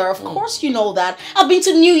Canada. Of course you know that. I've been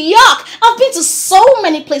to New York. I've been to so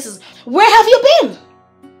many places. Where have you been?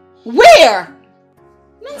 Where?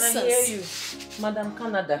 Nonsense. I hear you, Madam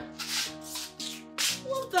Canada.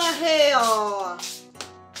 What the hell?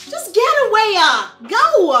 Just get away,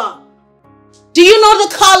 go. Do you know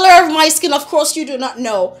the color of my skin? Of course you do not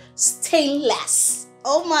know. Stainless.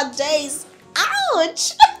 Oh my days.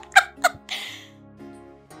 Ouch.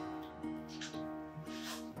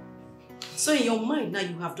 So in your mind now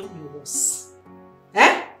you have done your worst.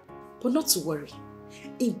 Eh? But not to worry.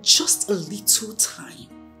 In just a little time,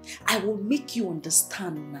 I will make you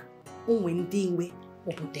understand now.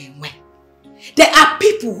 There are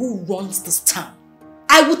people who run this town.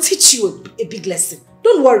 I will teach you a big lesson.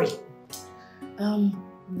 Don't worry.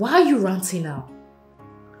 Why are you ranting now?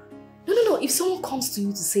 No. If someone comes to you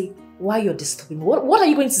to say why you're disturbing me, what are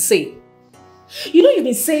you going to say? You know you've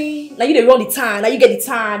been saying, now you run the town, now you get the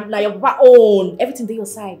town, now your papa own, everything to your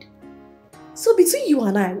side. So between you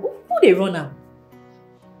and I, who they run now?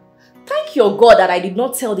 Thank your God that I did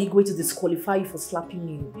not tell the Igwe to disqualify you for slapping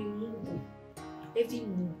me. Every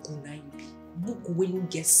Mugu when you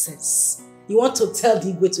get sense. You want to tell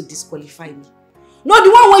the Igwe to disqualify me. No,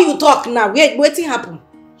 the one where you talk now, waiting happen.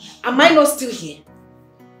 Am I not still here?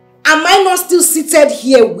 Am I not still seated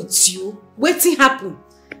here with you? Waiting happen.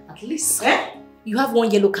 At least, you have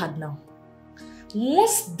one yellow card now.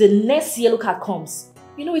 Once the next yellow card comes,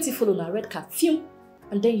 you know what you follow now, red card, phew,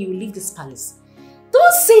 and then you leave this palace.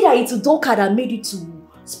 Don't say that it's a dog card that made you to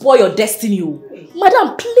spoil your destiny.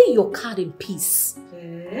 Madam, play your card in peace.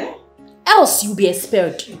 Else you'll be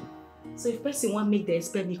expelled. So if person want make the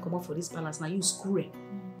expel me come out for this palace, now you screw it.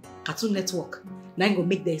 Cartoon Network. Now you go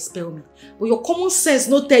make the expel me. But your common sense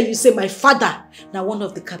no tell you say my father now one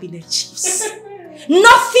of the cabinet chiefs.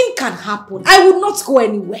 Nothing can happen. I will not go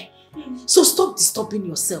anywhere. So stop disturbing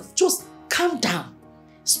yourself. Just calm down.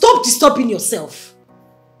 Stop disturbing yourself.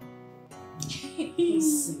 You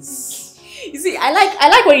see, I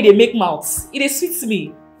like when they make mouths. It suits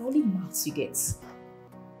me. The only mouths you get.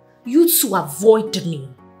 You two avoid me.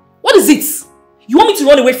 What is it? You want me to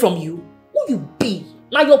run away from you? Who you be?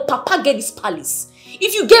 Now your papa get this palace.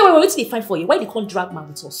 If you get away, what they find for you? Why they can't drag man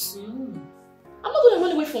with us? I'm not going to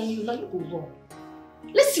run away from you. Now you go wrong.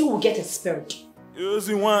 Let's see who will get expelled.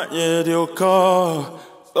 You want they'll call.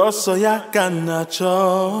 Also ya can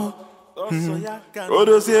cho.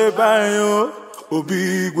 Odosie bayo.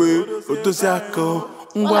 Obigwe. Otosiako.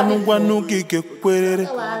 Ngwanu gige kwerere.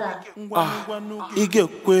 Ige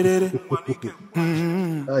kwerere.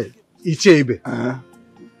 Ichebe.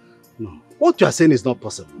 No. What you are saying is not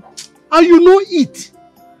possible. And you know it.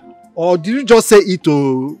 Or did you just say it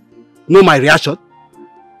to know my reaction?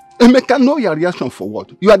 Emeka, know your reaction for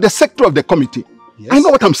what? You are the secretary of the committee. Yes. I know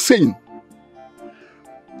what I'm saying.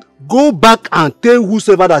 Go back and tell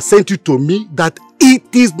whosoever that sent you to me that it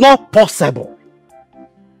is not possible.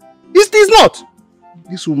 It is not.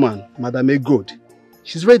 This woman, Madam Egod,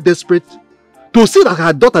 she's very desperate to see that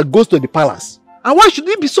her daughter goes to the palace. And why should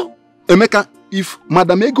it be so? Emeka, if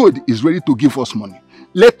Madam Egod is ready to give us money,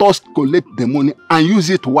 let us collect the money and use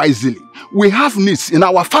it wisely. We have needs in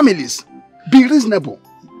our families. Be reasonable.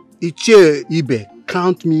 Iche Ibe,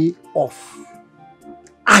 count me off.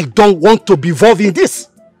 I don't want to be involved in this.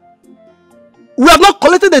 We have not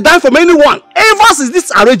collected a dime from anyone ever since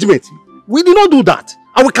this arrangement. We did not do that.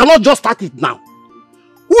 And we cannot just start it now.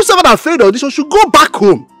 Whosoever that failed the audition should go back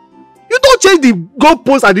home. You don't change the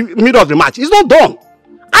goalpost at the middle of the match. It's not done.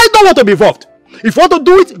 I don't want to be involved. If you want to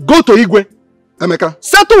do it, go to Igwe. Emeka.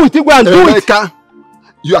 Settle with Igwe and do it. Emeka,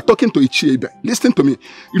 You are talking to Ichiebe. Listen to me.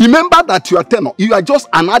 Remember that you are tenor. You are just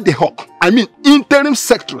an ad hoc. I mean, interim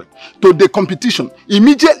secretary to the competition.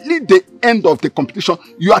 Immediately the end of the competition,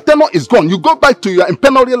 your tenor is gone. You go back to your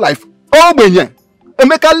imperial life. Oh, Benye.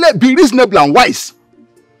 Emeka, be reasonable and wise.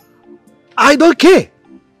 I don't care.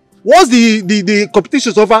 Once the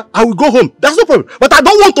competition is over, I will go home. That's no problem. But I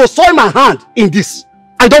don't want to soil my hand in this.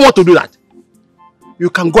 I don't want to do that.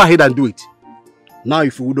 You can go ahead and do it. Now,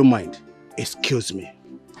 if you wouldn't mind, excuse me.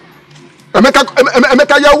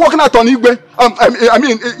 Emeka, you are walking out on Igwe. I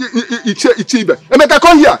mean, Ichibe. Emeka,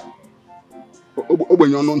 come here.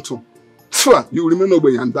 Obenyo non too. Sure, you remain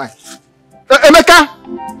Obenyo and die. Emeka!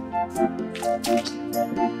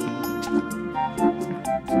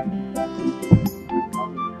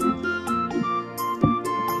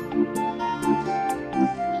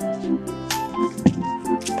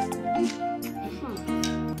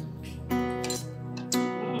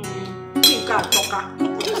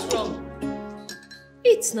 What's wrong?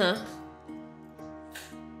 Eat now.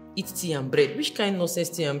 Eat tea and bread. Which kind of nonsense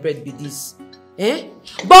tea and bread be this? Eh?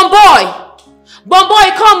 Bomboy!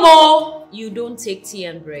 Bomboy, come on! You don't take tea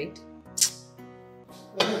and bread.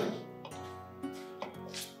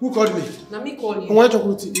 Who called me? Now me call you. Why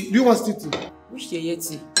chocolate tea? Do you want tea? Which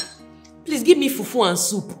tea? Please give me fufu and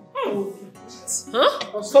soup.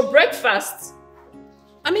 Huh? For breakfast?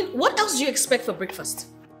 I mean, what else do you expect for breakfast?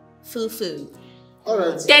 Fufu.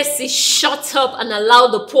 Alright. Desi, shut up and allow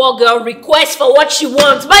the poor girl request for what she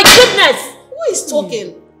wants. My goodness! Who is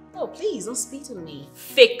talking? Oh, please, don't speak to me.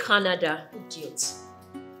 Fake Canada. Idiot.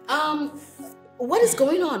 What is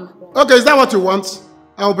going on? Okay, is that what you want?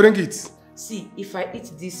 I'll bring it. See, if I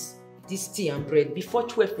eat this tea and bread before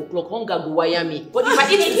 12 o'clock, hunger go wire me. But if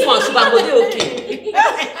I eat it once, I go dey okay.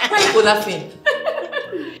 Why you go laughing?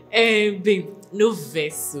 Babe, no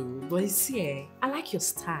vessel. But you see, I like your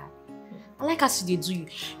style. I like how they do you.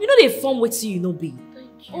 You know they form with you, be.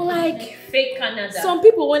 Or like fake Canada. Some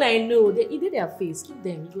people when I know they either their face, keep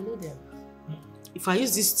them, you go know them. If I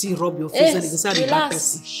use this tea, rub your face, and you can say the bad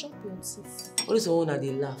person. Shut your teeth. All this one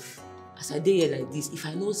they laugh. As I dey here like this, if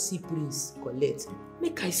I no see Prince collect,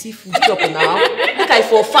 make I see food chop now. Make I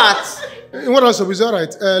for fat. What else? It's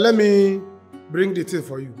alright. Let me bring the tea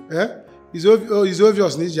for you. It's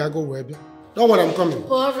obvious needs you go web. Don't worry, I'm coming.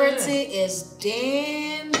 Poverty is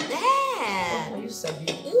damn bad. Oh, you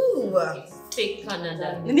sabi. Ooh. Fake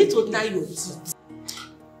Canada. You need to tie your teeth.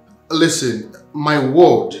 Listen, my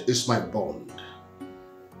word is my bond.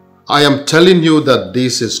 I am telling you that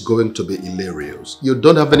this is going to be hilarious. You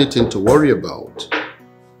don't have anything to worry about.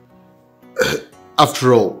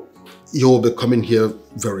 After all, you will be coming here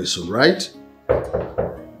very soon, right?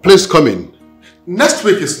 Please come in. Next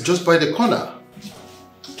week is just by the corner.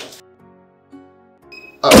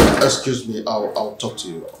 Excuse me, I'll talk to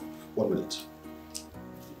you. 1 minute.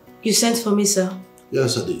 You sent for me, sir?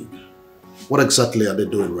 Yes, I did. What exactly are they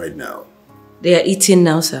doing right now? They are eating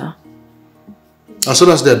now, sir. As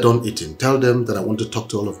soon as they're done eating, tell them that I want to talk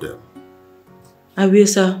to all of them. I will,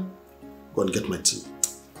 sir. Go and get my tea.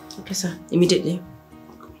 Okay, sir. Immediately.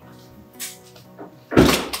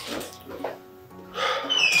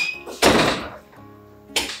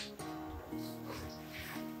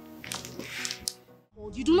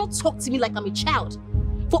 You do not talk to me like I'm a child.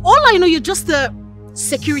 For all I know, you're just a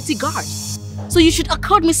security guard. So you should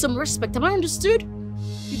accord me some respect. Have I understood?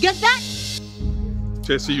 You get that?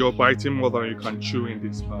 Jesse, you're biting more than you can chew in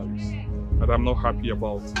this palace. And I'm not happy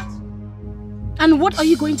about it. And what are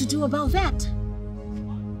you going to do about that?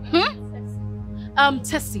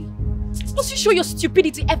 Tessie, must you show your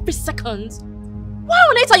stupidity every second? Why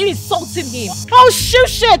on earth are you insulting him? Oh,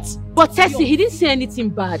 shit! But Tessie, he didn't say anything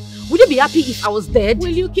bad. Would you be happy if I was dead? Will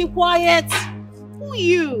you keep quiet? Who are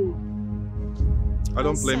you? I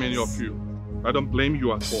don't blame any of you. I don't blame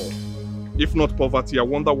you at all. If not poverty, I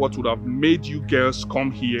wonder what would have made you girls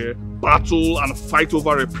come here, battle and fight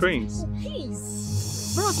over a prince. Oh,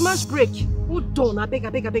 please. Bros, match break. Hold on, I beg.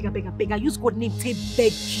 I use God name to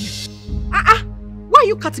beg you. Why are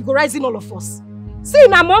you categorizing all of us? See,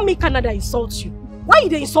 now mommy Canada insults you. Why you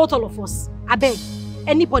they insult all of us? I beg.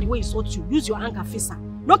 Anybody will insult you, use your anger face her.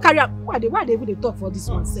 No carry up. Why they even talk for this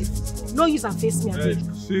one? No use and face me. Hey,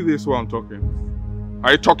 see this one talking.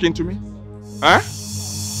 Are you talking to me? Huh?